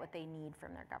residents to get what they need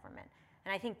from their government?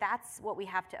 And I think that's what we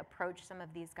have to approach some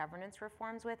of these governance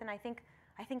reforms with. And I think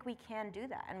we can do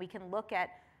that. And we can look at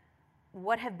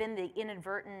what have been the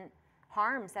inadvertent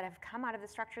harms that have come out of the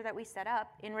structure that we set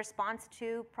up in response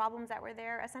to problems that were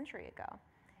there a century ago.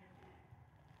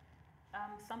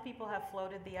 Some people have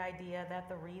floated the idea that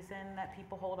the reason that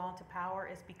people hold on to power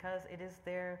is because it is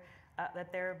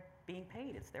that they're being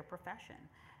paid. It's their profession,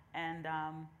 and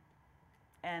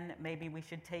maybe we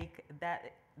should take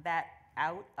that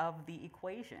out of the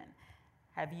equation.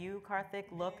 Have you, Karthik,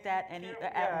 looked at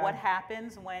what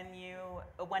happens when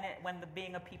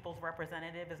being a people's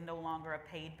representative is no longer a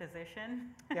paid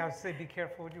position? Yeah, I would say be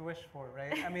careful what you wish for,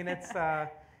 right? I mean, it's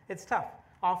tough.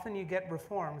 Often you get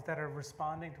reforms that are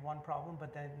responding to one problem,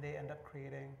 but then they end up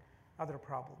creating other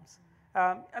problems.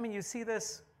 I mean, you see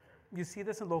this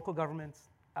in local governments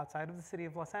outside of the city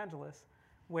of Los Angeles,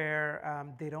 where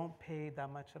they don't pay that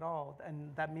much at all,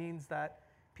 and that means that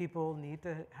people need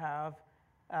to have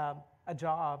a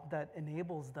job that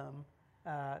enables them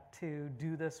to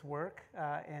do this work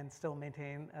and still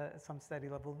maintain some steady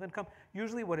level of income.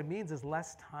 Usually what it means is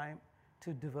less time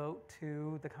to devote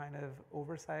to the kind of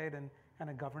oversight and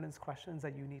kind of governance questions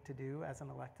that you need to do as an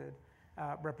elected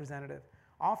representative.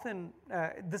 Often,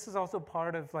 this is also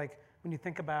part of, like, when you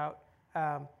think about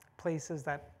places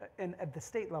that, at the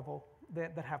state level,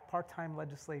 that have part-time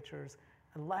legislatures,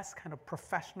 a less kind of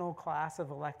professional class of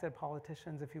elected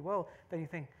politicians, if you will, then you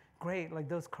think, great, like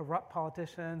those corrupt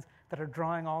politicians that are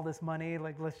drawing all this money,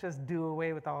 like let's just do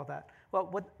away with all of that. Well,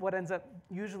 what ends up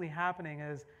usually happening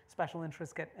is special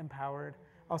interests get empowered.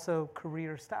 Also,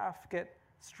 career staff get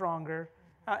stronger,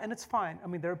 and it's fine. I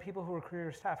mean, there are people who are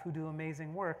career staff who do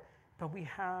amazing work, but we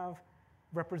have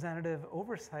representative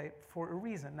oversight for a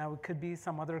reason. Now, it could be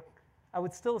some other, I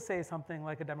would still say something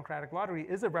like a democratic lottery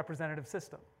is a representative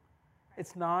system.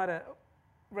 It's not a,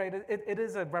 right, it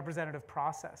is a representative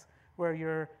process where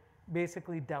you're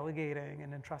basically delegating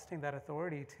and entrusting that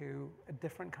authority to a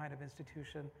different kind of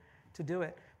institution to do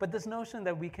it. But this notion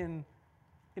that we can,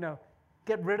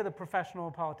 get rid of the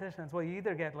professional politicians, well, you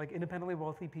either get like independently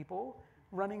wealthy people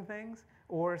running things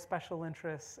or special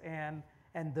interests and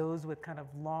those with kind of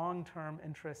long-term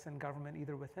interests in government,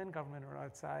 either within government or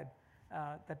outside,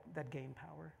 that gain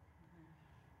power.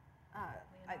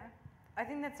 I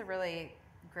think that's a really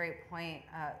great point.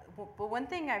 But one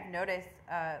thing I've noticed,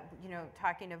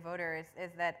 talking to voters,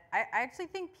 is that I actually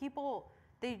think people,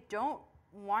 they don't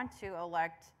want to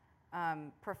elect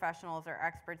professionals or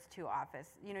experts to office.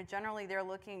 Generally they're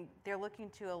looking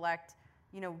to elect,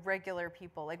 regular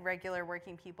people, like regular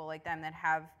working people like them that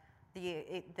have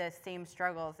the same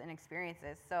struggles and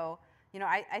experiences. So,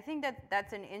 I think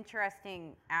that's an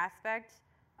interesting aspect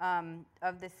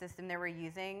of the system that we're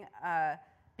using.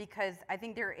 Because I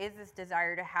think there is this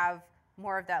desire to have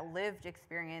more of that lived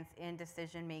experience in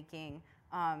decision making.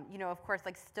 Of course,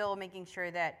 like still making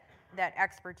sure that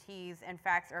expertise and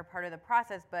facts are part of the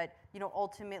process, but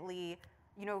ultimately,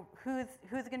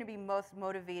 who's going to be most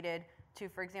motivated to,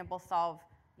 for example, solve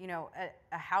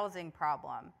a housing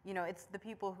problem? It's the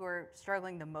people who are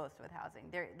struggling the most with housing.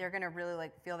 They're going to really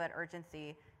like feel that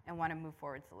urgency and want to move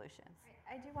forward solutions.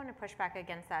 I do want to push back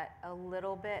against that a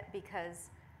little bit,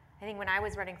 because I think when I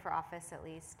was running for office, at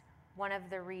least, one of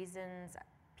the reasons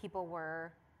people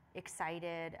were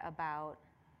excited about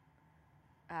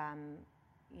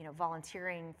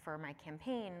volunteering for my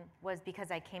campaign was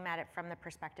because I came at it from the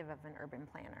perspective of an urban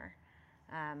planner,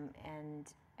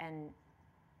 and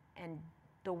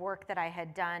the work that I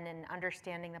had done in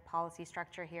understanding the policy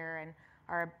structure here, and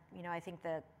I think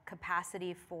the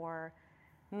capacity for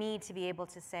me to be able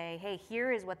to say, hey,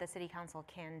 here is what the city council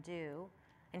can do,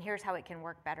 and here's how it can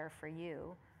work better for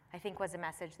you, I think was a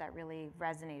message that really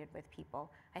resonated with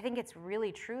people. I think it's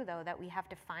really true, though, that we have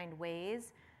to find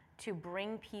ways to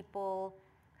bring people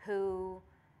who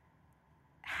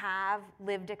have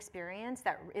lived experience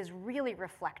that is really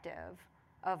reflective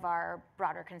of our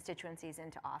broader constituencies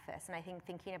into office. And I think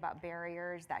thinking about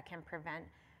barriers that can prevent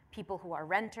people who are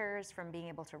renters from being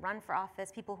able to run for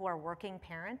office, people who are working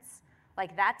parents,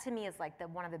 like that to me is like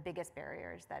one of the biggest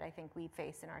barriers that I think we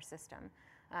face in our system.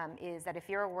 Is that if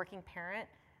you're a working parent,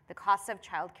 the costs of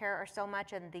childcare are so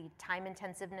much, and the time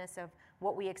intensiveness of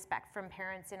what we expect from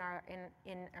parents in our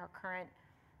current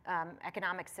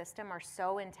economic system are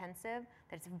so intensive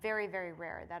that it's very, very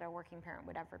rare that a working parent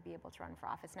would ever be able to run for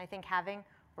office. And I think having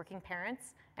working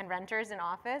parents and renters in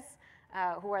office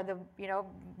who are the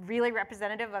really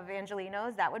representative of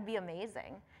Angelenos, that would be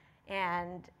amazing.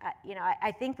 And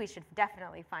I think we should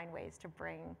definitely find ways to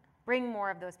bring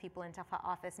more of those people into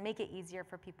office, make it easier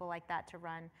for people like that to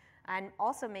run, and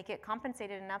also make it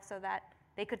compensated enough so that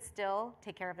they could still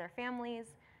take care of their families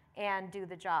and do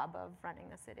the job of running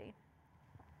the city.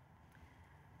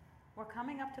 We're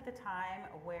coming up to the time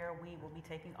where we will be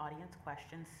taking audience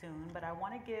questions soon, but I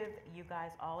want to give you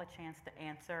guys all a chance to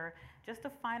answer just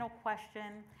a final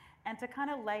question and to kind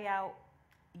of lay out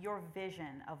your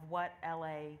vision of what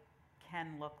LA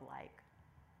can look like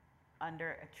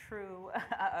under a true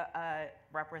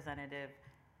representative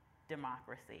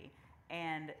democracy.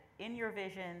 And in your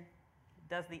vision,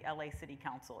 does the LA City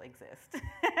Council exist?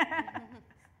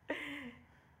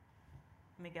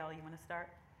 Miguel, you want to start?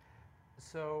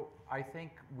 So I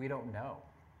think we don't know.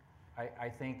 I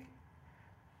think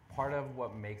part of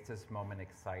what makes this moment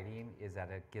exciting is that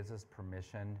it gives us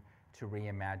permission to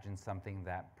reimagine something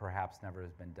that perhaps never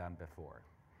has been done before.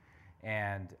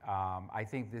 And I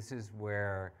think this is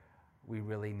where we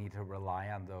really need to rely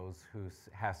on those who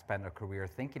have spent a career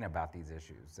thinking about these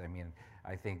issues. I mean,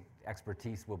 I think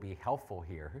expertise will be helpful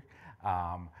here,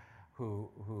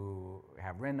 who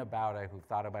have written about it, who've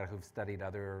thought about it, who've studied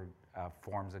other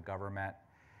forms of government,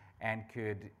 and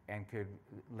could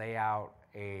lay out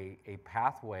a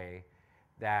pathway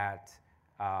that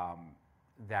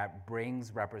that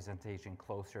brings representation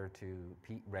closer to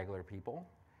regular people,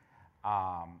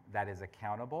 that is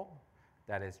accountable,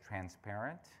 that is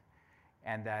transparent,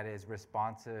 and that is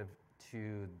responsive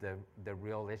to the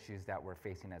real issues that we're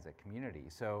facing as a community.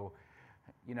 So,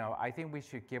 you know, I think we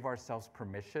should give ourselves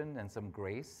permission and some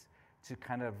grace to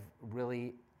kind of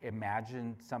really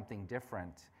imagine something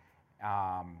different,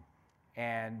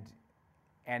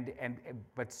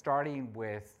 but starting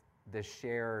with the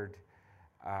shared,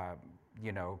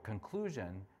 you know,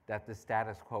 conclusion that the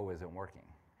status quo isn't working.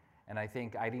 And I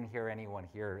think I didn't hear anyone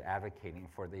here advocating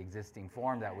for the existing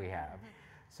form that we have.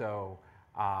 So,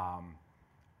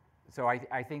 so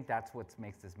I think that's what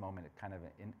makes this moment kind of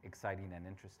exciting and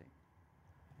interesting.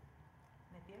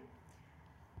 Nithya?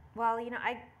 Well, you know,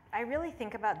 I really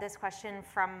think about this question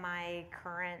from my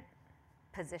current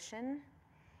position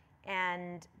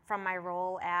and from my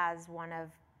role as one of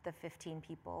the 15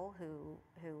 people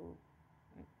who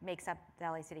makes up the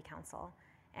LA City Council.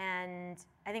 And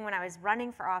I think when I was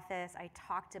running for office, I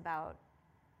talked about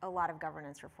a lot of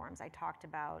governance reforms. I talked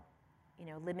about, you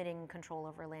know, limiting control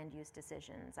over land use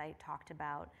decisions. I talked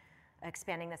about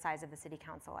expanding the size of the city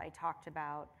council. I talked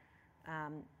about,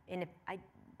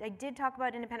 I did talk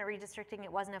about independent redistricting.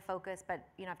 It wasn't a focus, but,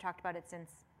 you know, I've talked about it since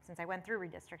I went through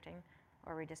redistricting,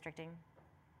 or redistricting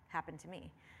happened to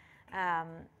me.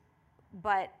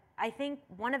 But I think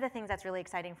one of the things that's really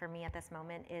exciting for me at this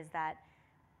moment is that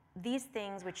these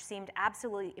things, which seemed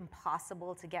absolutely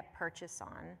impossible to get purchase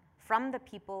on from the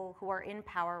people who are in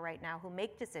power right now, who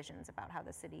make decisions about how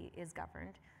the city is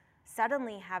governed,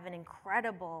 suddenly have an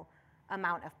incredible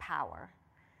amount of power.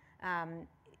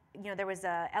 You know, there was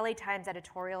a LA Times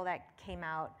editorial that came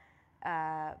out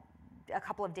a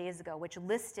couple of days ago, which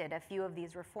listed a few of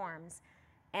these reforms.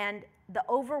 And the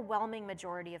overwhelming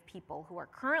majority of people who are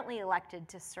currently elected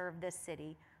to serve this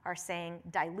city are saying,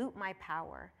 dilute my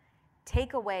power,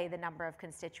 take away the number of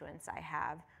constituents I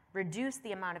have, reduce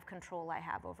the amount of control I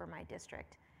have over my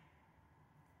district.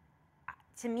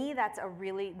 To me,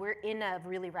 we're in a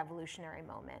really revolutionary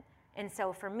moment. And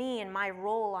so for me, in my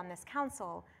role on this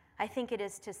council, I think it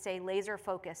is to stay laser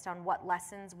focused on what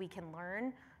lessons we can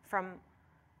learn from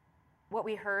what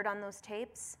we heard on those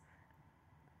tapes,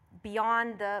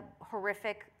 beyond the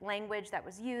horrific language that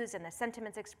was used and the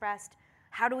sentiments expressed.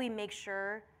 How do we make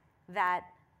sure that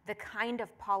the kind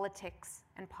of politics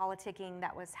and politicking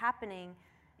that was happening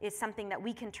is something that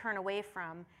we can turn away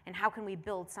from, and how can we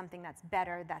build something that's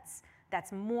better,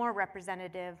 that's more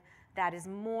representative, that is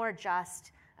more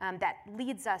just, that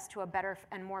leads us to a better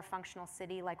and more functional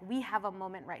city? Like, we have a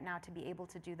moment right now to be able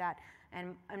to do that,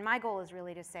 and my goal is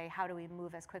really to say, how do we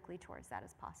move as quickly towards that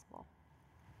as possible?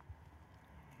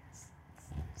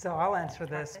 So I'll answer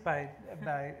this by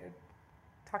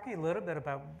talking a little bit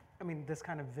about, I mean, this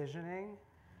kind of visioning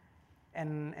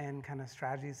and kind of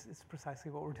strategies is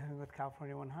precisely what we're doing with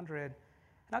California 100. And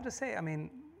I'll just say, I mean,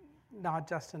 not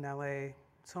just in LA,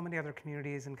 so many other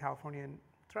communities in California and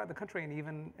throughout the country, and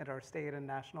even at our state and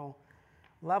national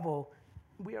level,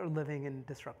 we are living in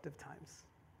disruptive times.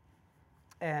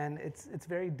 And it's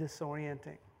very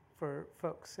disorienting for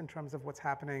folks in terms of what's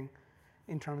happening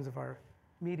in terms of our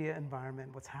media environment,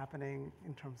 what's happening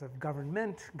in terms of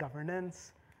government,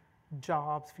 governance,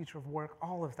 jobs, future of work,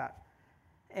 all of that.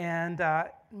 And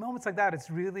moments like that, it's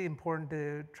really important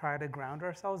to try to ground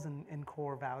ourselves in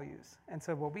core values. And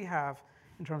so what we have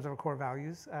in terms of our core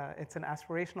values, it's an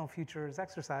aspirational futures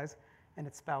exercise, and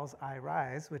it spells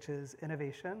I-RISE, which is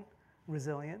innovation,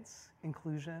 resilience,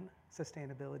 inclusion,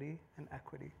 sustainability, and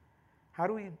equity. How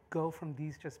do we go from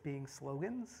these just being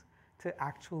slogans to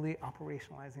actually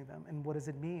operationalizing them? And what does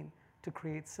it mean to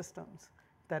create systems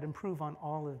that improve on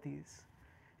all of these?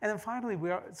 And then finally,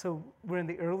 we're in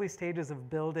the early stages of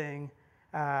building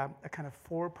a kind of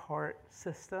 4-part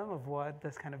system of what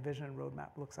this kind of vision and roadmap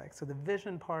looks like. So the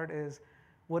vision part is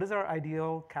What is our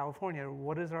ideal California?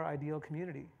 What is our ideal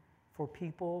community for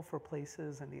people, for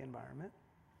places, and the environment?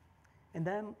 And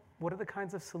then what are the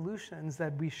kinds of solutions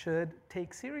that we should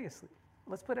take seriously?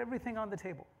 Let's put everything on the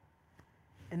table.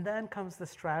 And then comes the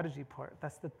strategy part.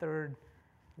 That's the third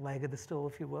leg of the stool,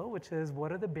 if you will, which is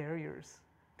what are the barriers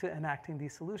to enacting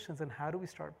these solutions, and how do we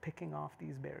start picking off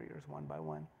these barriers one by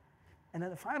one? And then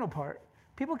the final part,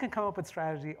 people can come up with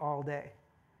strategy all day.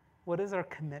 What is our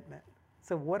commitment?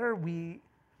 So what are we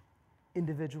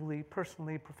individually,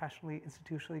 personally, professionally,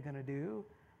 institutionally going to do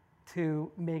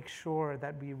to make sure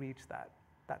that we reach that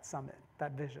summit,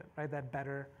 that vision, right? That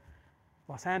better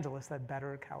Los Angeles, that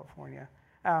better California.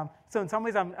 So in some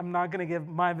ways, I'm not going to give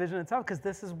my vision itself, because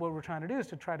this is what we're trying to do, is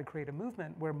to try to create a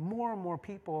movement where more and more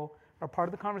people are part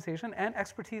of the conversation, and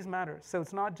expertise matters. So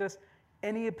it's not just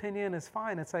any opinion is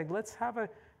fine. It's like, let's have a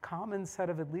common set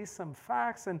of at least some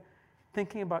facts, and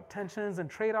thinking about tensions and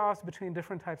trade-offs between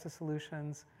different types of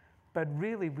solutions. But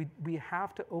really, we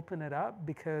have to open it up,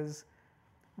 because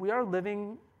we are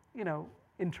living,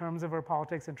 in terms of our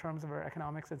politics, in terms of our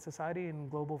economics and society and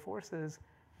global forces.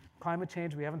 Climate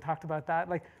change, we haven't talked about that.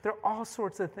 Like, there are all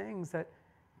sorts of things that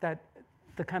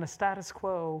the kind of status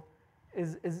quo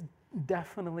is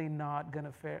definitely not going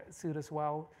to suit us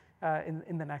well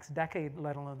in the next decade,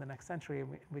 let alone the next century.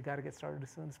 And we got to get started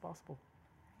as soon as possible.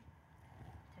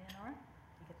 Leonora,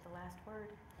 you get the last word.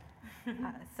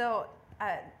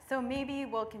 So maybe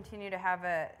we'll continue to have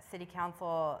a city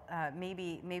council,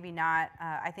 maybe not.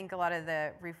 I think a lot of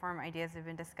the reform ideas that have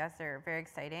been discussed are very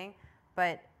exciting,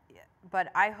 but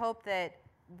I hope that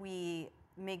we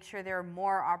make sure there are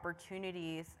more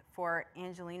opportunities for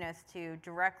Angelenos to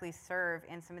directly serve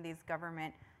in some of these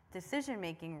government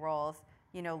decision-making roles,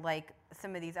 like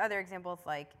some of these other examples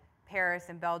like Paris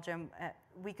and Belgium.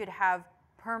 We could have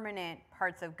permanent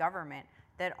parts of government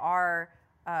that are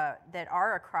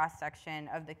a cross-section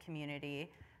of the community.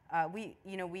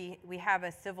 We have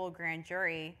a civil grand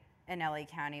jury in LA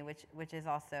County, which is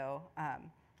also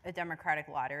a democratic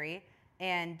lottery.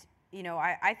 And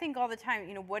I think all the time,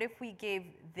 what if we gave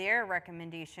their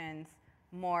recommendations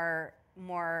more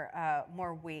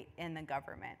weight in the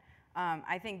government?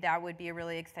 I think that would be a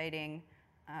really exciting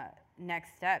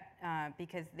next step,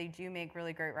 because they do make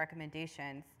really great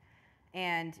recommendations.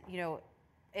 And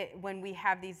when we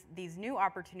have these new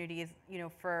opportunities,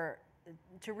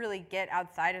 to really get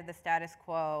outside of the status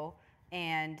quo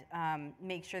and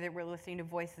make sure that we're listening to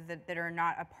voices that are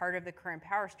not a part of the current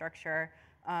power structure,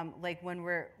 like when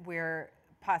we're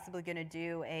possibly going to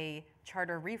do a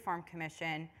charter reform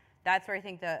commission. That's where I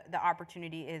think the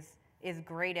opportunity is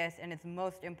greatest, and it's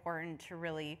most important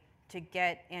to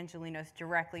get Angelenos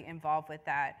directly involved with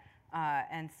that.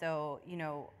 And so,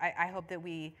 I hope that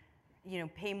we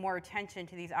pay more attention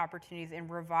to these opportunities and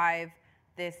revive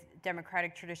this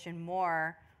democratic tradition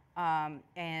more,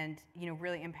 and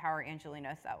really empower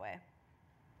Angelenos that way.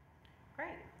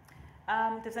 Great.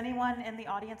 Does anyone in the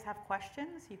audience have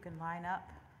questions? You can line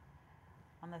up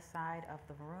on the side of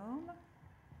the room.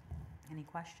 Any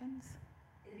questions?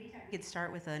 We could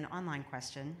start with an online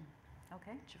question,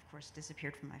 Okay. which of course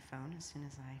disappeared from my phone as soon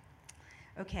as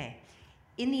Okay.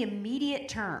 In the immediate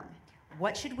term,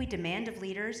 what should we demand of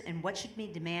leaders, and what should they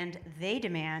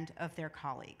demand of their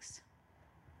colleagues?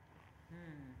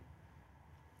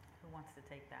 Who wants to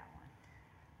take that one?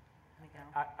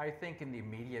 Miguel? I think in the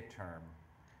immediate term,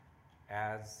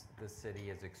 as the city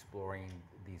is exploring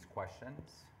these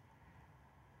questions,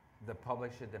 the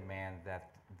public should demand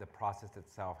that the process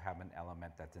itself have an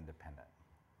element that's independent.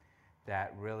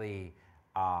 That really,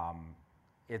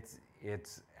 it's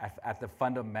at the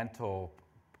fundamental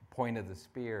point of the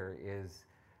spear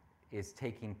is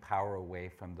taking power away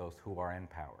from those who are in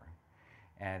power.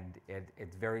 And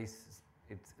it's very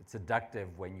seductive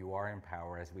when you are in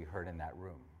power, as we heard in that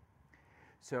room.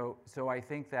 So I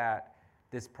think that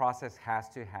this process has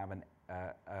to have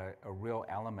a real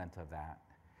element of that.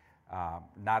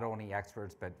 Not only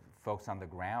experts, but folks on the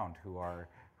ground where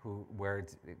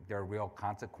there are real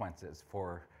consequences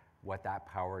for what that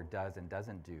power does and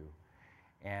doesn't do.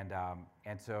 And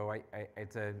so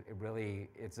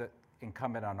it's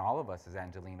incumbent on all of us as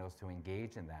Angelenos to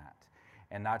engage in that,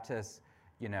 and not just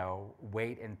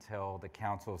wait until the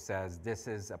council says this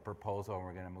is a proposal and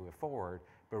we're going to move it forward,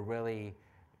 but really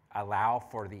allow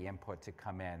for the input to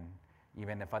come in,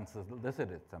 even if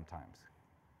unsolicited sometimes.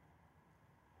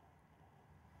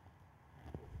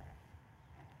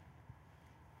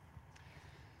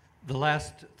 The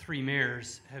last three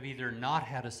mayors have either not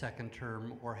had a second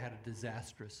term or had a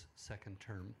disastrous second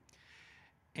term.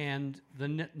 And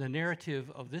the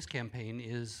narrative of this campaign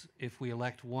is if we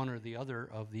elect one or the other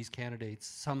of these candidates,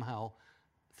 somehow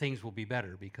things will be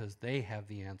better because they have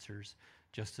the answers,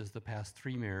 just as the past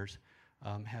 3 mayors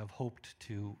have hoped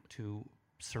to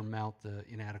surmount the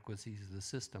inadequacies of the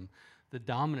system. The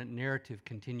dominant narrative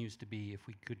continues to be, if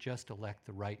we could just elect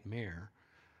the right mayor,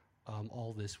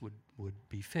 all this would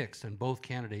be fixed, and both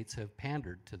candidates have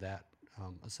pandered to that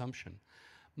assumption.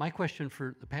 My question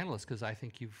for the panelists, because I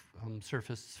think you've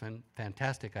surfaced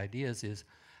fantastic ideas, is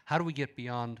how do we get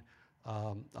beyond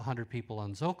 100 people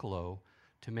on Zocalo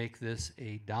to make this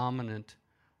a dominant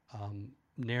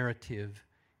narrative,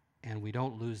 and we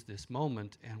don't lose this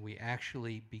moment, and we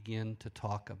actually begin to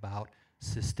talk about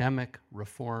systemic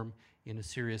reform in a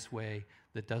serious way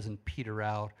that doesn't peter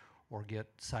out or get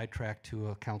sidetracked to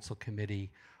a council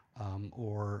committee,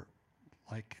 or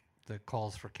like the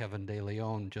calls for Kevin De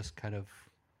Leon just kind of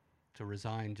to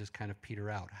resign, just kind of peter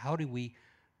out. How do we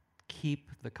keep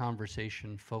the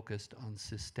conversation focused on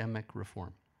systemic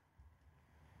reform?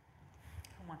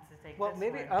 Who wants to take Well, this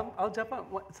maybe one? I'll jump on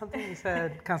something you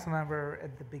said, Councilmember,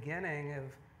 at the beginning of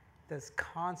this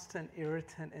constant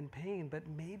irritant and pain, but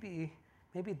maybe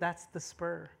that's the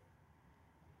spur,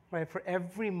 right? For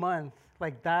every month,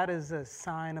 like that is a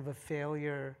sign of a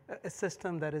failure, a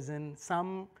system that is in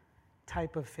some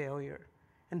type of failure.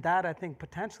 And that, I think,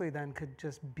 potentially then could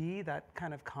just be that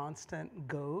kind of constant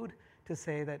goad to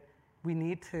say that we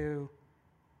need to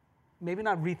maybe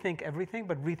not rethink everything,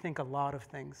 but rethink a lot of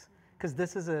things. Because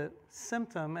this is a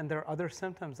symptom, and there are other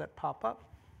symptoms that pop up,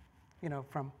 you know,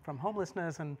 from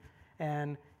homelessness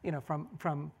and you know,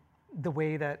 from the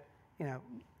way that, you know,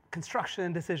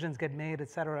 construction decisions get made, et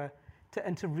cetera,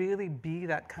 and to really be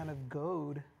that kind of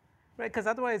goad. Right, because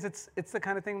otherwise it's the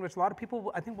kind of thing which a lot of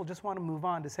people, I think, will just want to move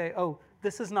on to say, oh,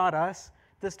 this is not us,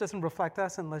 this doesn't reflect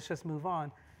us, and let's just move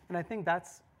on. And I think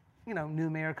that's, you know, new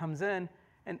mayor comes in,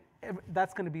 and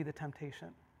that's going to be the temptation.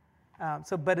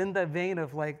 But in the vein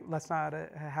of like, let's not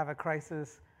have a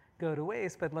crisis go to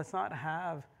waste, but let's not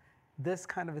have this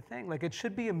kind of a thing. Like, it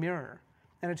should be a mirror,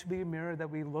 and it should be a mirror that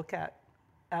we look at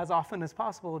as often as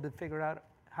possible to figure out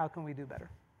how can we do better.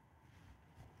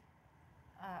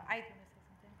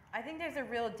 I think there's a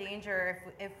real danger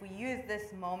if we use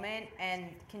this moment and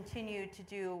continue to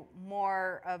do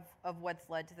more of what's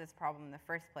led to this problem in the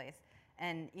first place.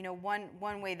 And, you know,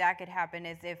 one way that could happen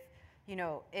is if, you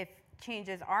know, if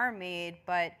changes are made,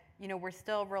 but, you know, we're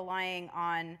still relying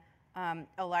on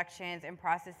elections and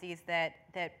processes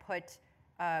that put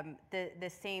the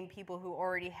same people who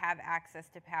already have access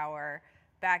to power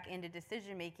back into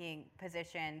decision-making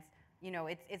positions. You know,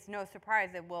 it's no surprise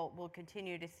that we'll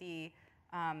continue to see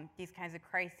these kinds of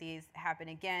crises happen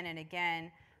again and again.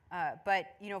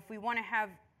 But, you know, if we want to have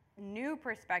new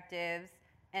perspectives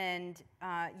and,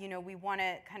 you know, we want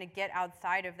to kind of get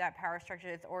outside of that power structure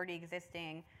that's already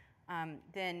existing,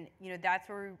 then, you know, that's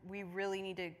where we really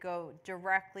need to go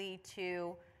directly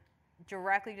to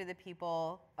the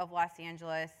people of Los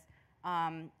Angeles,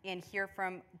 and hear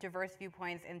from diverse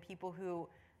viewpoints and people who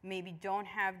maybe don't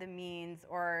have the means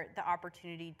or the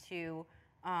opportunity to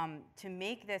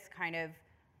make this kind of,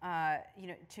 you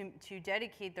know, to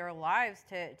dedicate their lives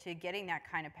to getting that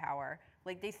kind of power.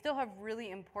 Like, they still have really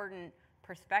important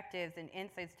perspectives and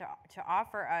insights to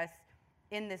offer us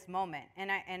in this moment.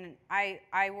 And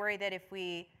I worry that if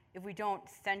we don't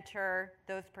center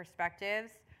those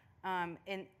perspectives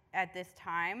at this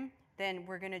time, then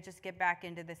we're going to just get back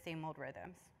into the same old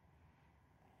rhythms.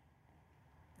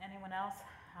 Anyone else?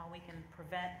 How we can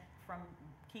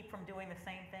keep from doing the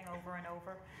same thing over and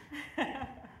over?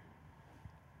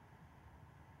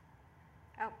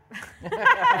 Oh.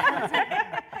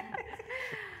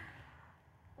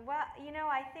 Well, you know,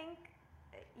 I think,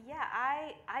 yeah,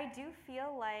 I do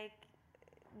feel like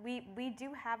we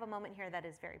do have a moment here that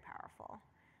is very powerful.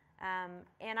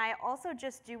 And I also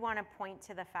just do want to point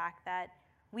to the fact that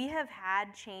we have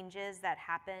had changes that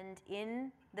happened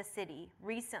in the city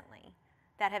recently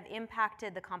that have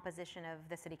impacted the composition of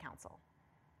the city council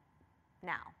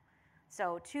now.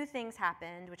 So 2 things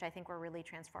happened, which I think were really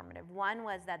transformative. One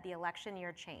was that the election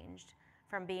year changed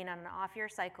from being on an off-year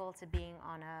cycle to being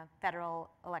on a federal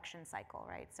election cycle,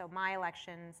 right? So my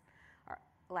election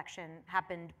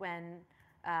happened when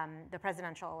the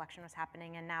presidential election was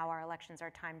happening, and now our elections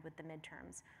are timed with the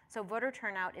midterms. So voter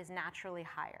turnout is naturally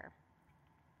higher.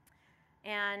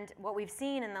 And what we've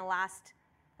seen in the last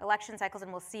election cycles,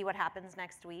 and we'll see what happens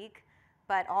next week,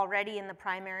 but already in the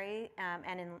primary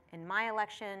and in my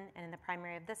election and in the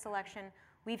primary of this election,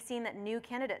 we've seen that new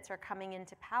candidates are coming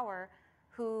into power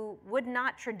who would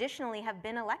not traditionally have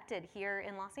been elected here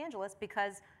in Los Angeles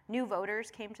because new voters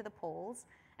came to the polls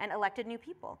and elected new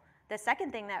people. The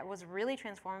second thing that was really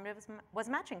transformative was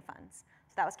matching funds.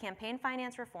 So that was campaign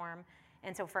finance reform.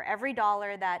 And so for every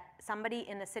dollar that somebody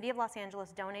in the city of Los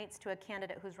Angeles donates to a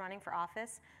candidate who's running for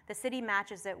office, the city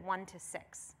matches it 1 to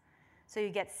 6. So you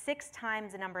get 6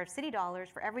 times the number of city dollars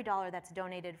for every dollar that's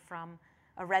donated from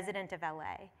a resident of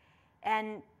LA.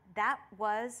 And that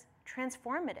was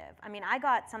transformative. I mean, I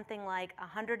got something like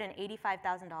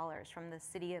 $185,000 from the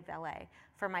city of LA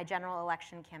for my general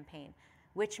election campaign,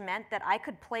 which meant that I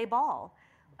could play ball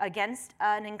against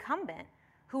an incumbent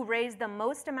who raised the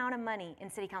most amount of money in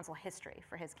city council history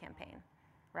for his campaign,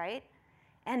 right?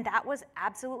 And that was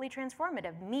absolutely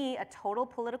transformative. Me, a total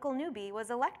political newbie, was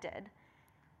elected.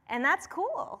 And that's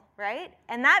cool, right?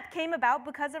 And that came about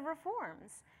because of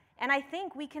reforms. And I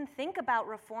think we can think about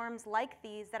reforms like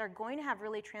these that are going to have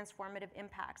really transformative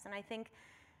impacts. And I think,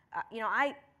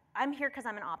 I'm here because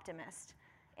I'm an optimist.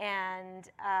 And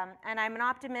I'm an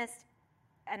optimist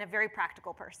and a very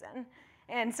practical person.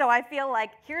 And so I feel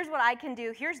like, here's what I can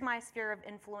do, here's my sphere of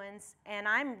influence, and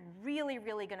I'm really,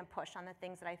 really gonna push on the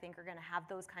things that I think are gonna have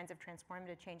those kinds of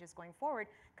transformative changes going forward,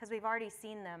 because we've already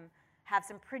seen them have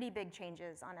some pretty big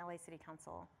changes on LA City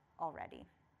Council already.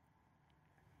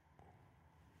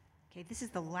 Okay, this is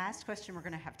the last question we're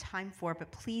gonna have time for, but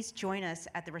please join us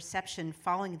at the reception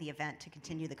following the event to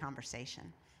continue the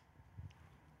conversation.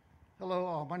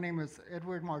 Hello, my name is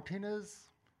Edward Martinez.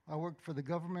 I worked for the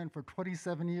government for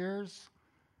 27 years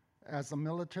as a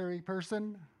military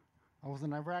person. I was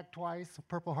in Iraq twice, a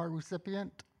Purple Heart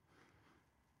recipient.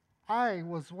 I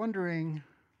was wondering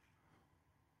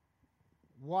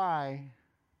why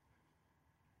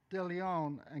De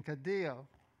Leon and Cadillo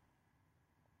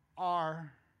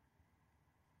are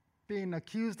being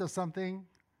accused of something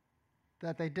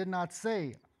that they did not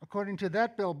say. According to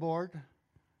that billboard,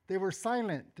 they were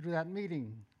silent through that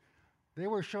meeting. They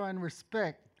were showing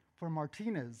respect for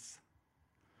Martinez.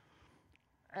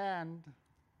 And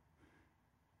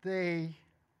they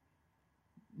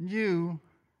knew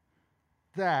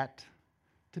that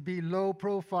to be low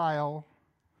profile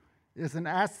is an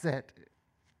asset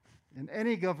in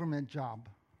any government job.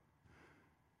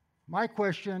 My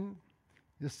question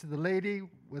is to the lady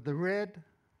with the red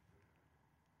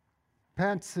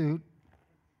pantsuit,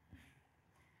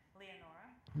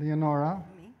 Leonora.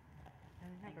 Me?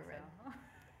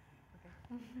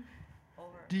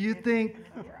 Do you think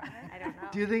I don't know.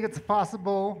 Do you think it's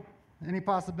possible, any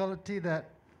possibility that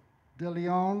De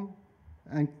Leon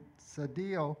and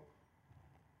Cedillo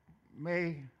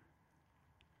may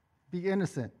be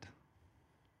innocent?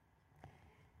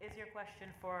 Is your question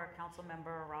for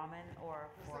Councilmember Rahman or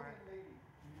for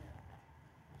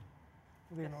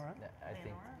Leonora? I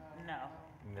think No.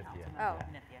 Nithya. Oh.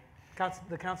 Nithya.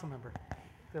 The council member,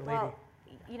 the lady. Well,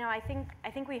 I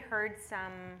think we heard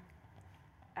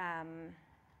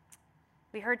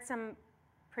some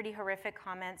pretty horrific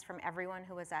comments from everyone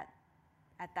who was at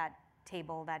that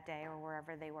table that day or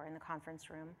wherever they were in the conference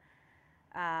room.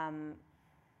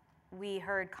 We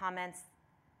heard comments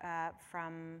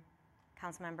from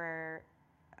council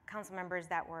members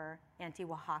that were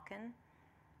anti-Oaxacan,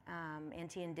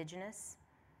 anti-indigenous,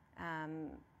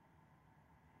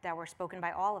 that were spoken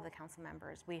by all of the council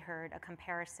members. We heard a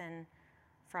comparison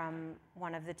from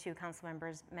one of the 2 council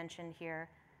members mentioned here,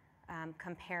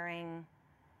 comparing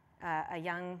a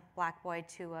young black boy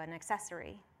to an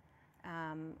accessory,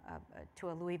 to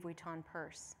a Louis Vuitton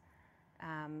purse,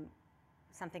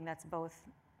 something that's both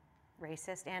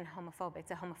racist and homophobic. It's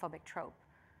a homophobic trope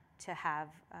to have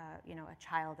a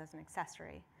child as an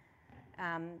accessory.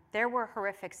 There were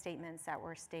horrific statements that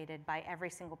were stated by every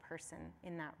single person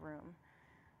in that room.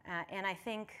 And I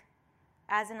think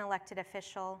as an elected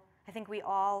official, I think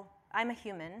I'm a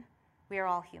human, we are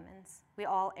all humans. We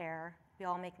all err, we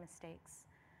all make mistakes.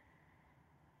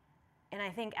 And I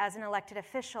think as an elected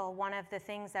official, one of the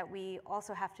things that we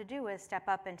also have to do is step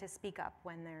up and to speak up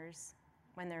when there's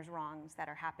wrongs that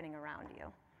are happening around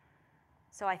you.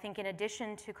 So I think in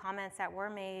addition to comments that were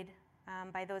made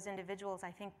by those individuals,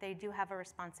 I think they do have a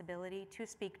responsibility to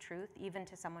speak truth, even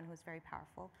to someone who's very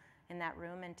powerful in that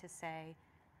room, and to say,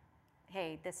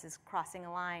 hey, this is crossing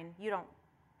a line. You don't,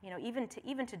 even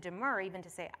to demur, even to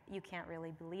say, you can't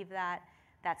really believe that,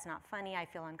 that's not funny, I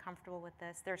feel uncomfortable with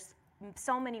this. There's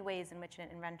so many ways in which an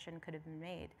invention could have been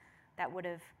made that would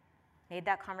have made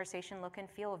that conversation look and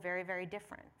feel very, very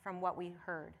different from what we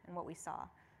heard and what we saw.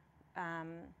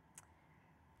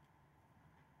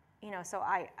 So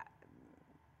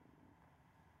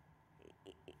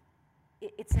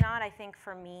it's not, I think,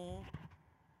 for me,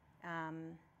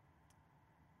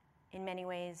 in many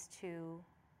ways to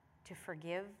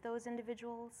forgive those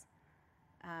individuals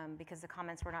because the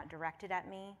comments were not directed at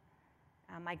me.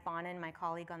 Mike Bonin, my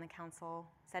colleague on the council,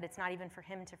 said it's not even for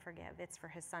him to forgive, it's for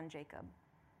his son Jacob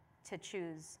to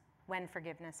choose when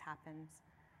forgiveness happens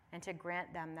and to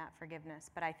grant them that forgiveness.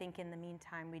 But I think in the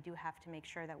meantime, we do have to make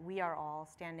sure that we are all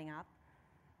standing up,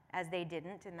 as they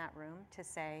didn't in that room, to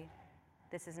say,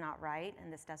 this is not right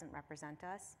and this doesn't represent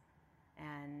us,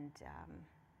 and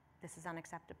this is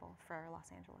unacceptable for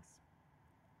Los Angeles.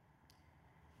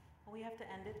 Well, we have to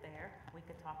end it there. We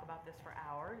could talk about this for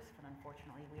hours, but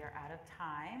unfortunately we are out of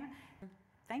time.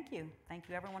 Thank you. Thank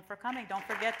you everyone for coming. Don't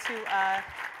forget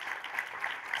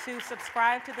to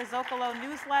subscribe to the Zocalo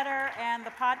newsletter and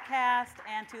the podcast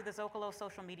and to the Zocalo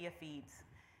social media feeds.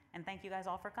 And thank you guys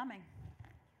all for coming.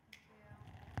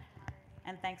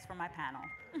 And thanks for my panel.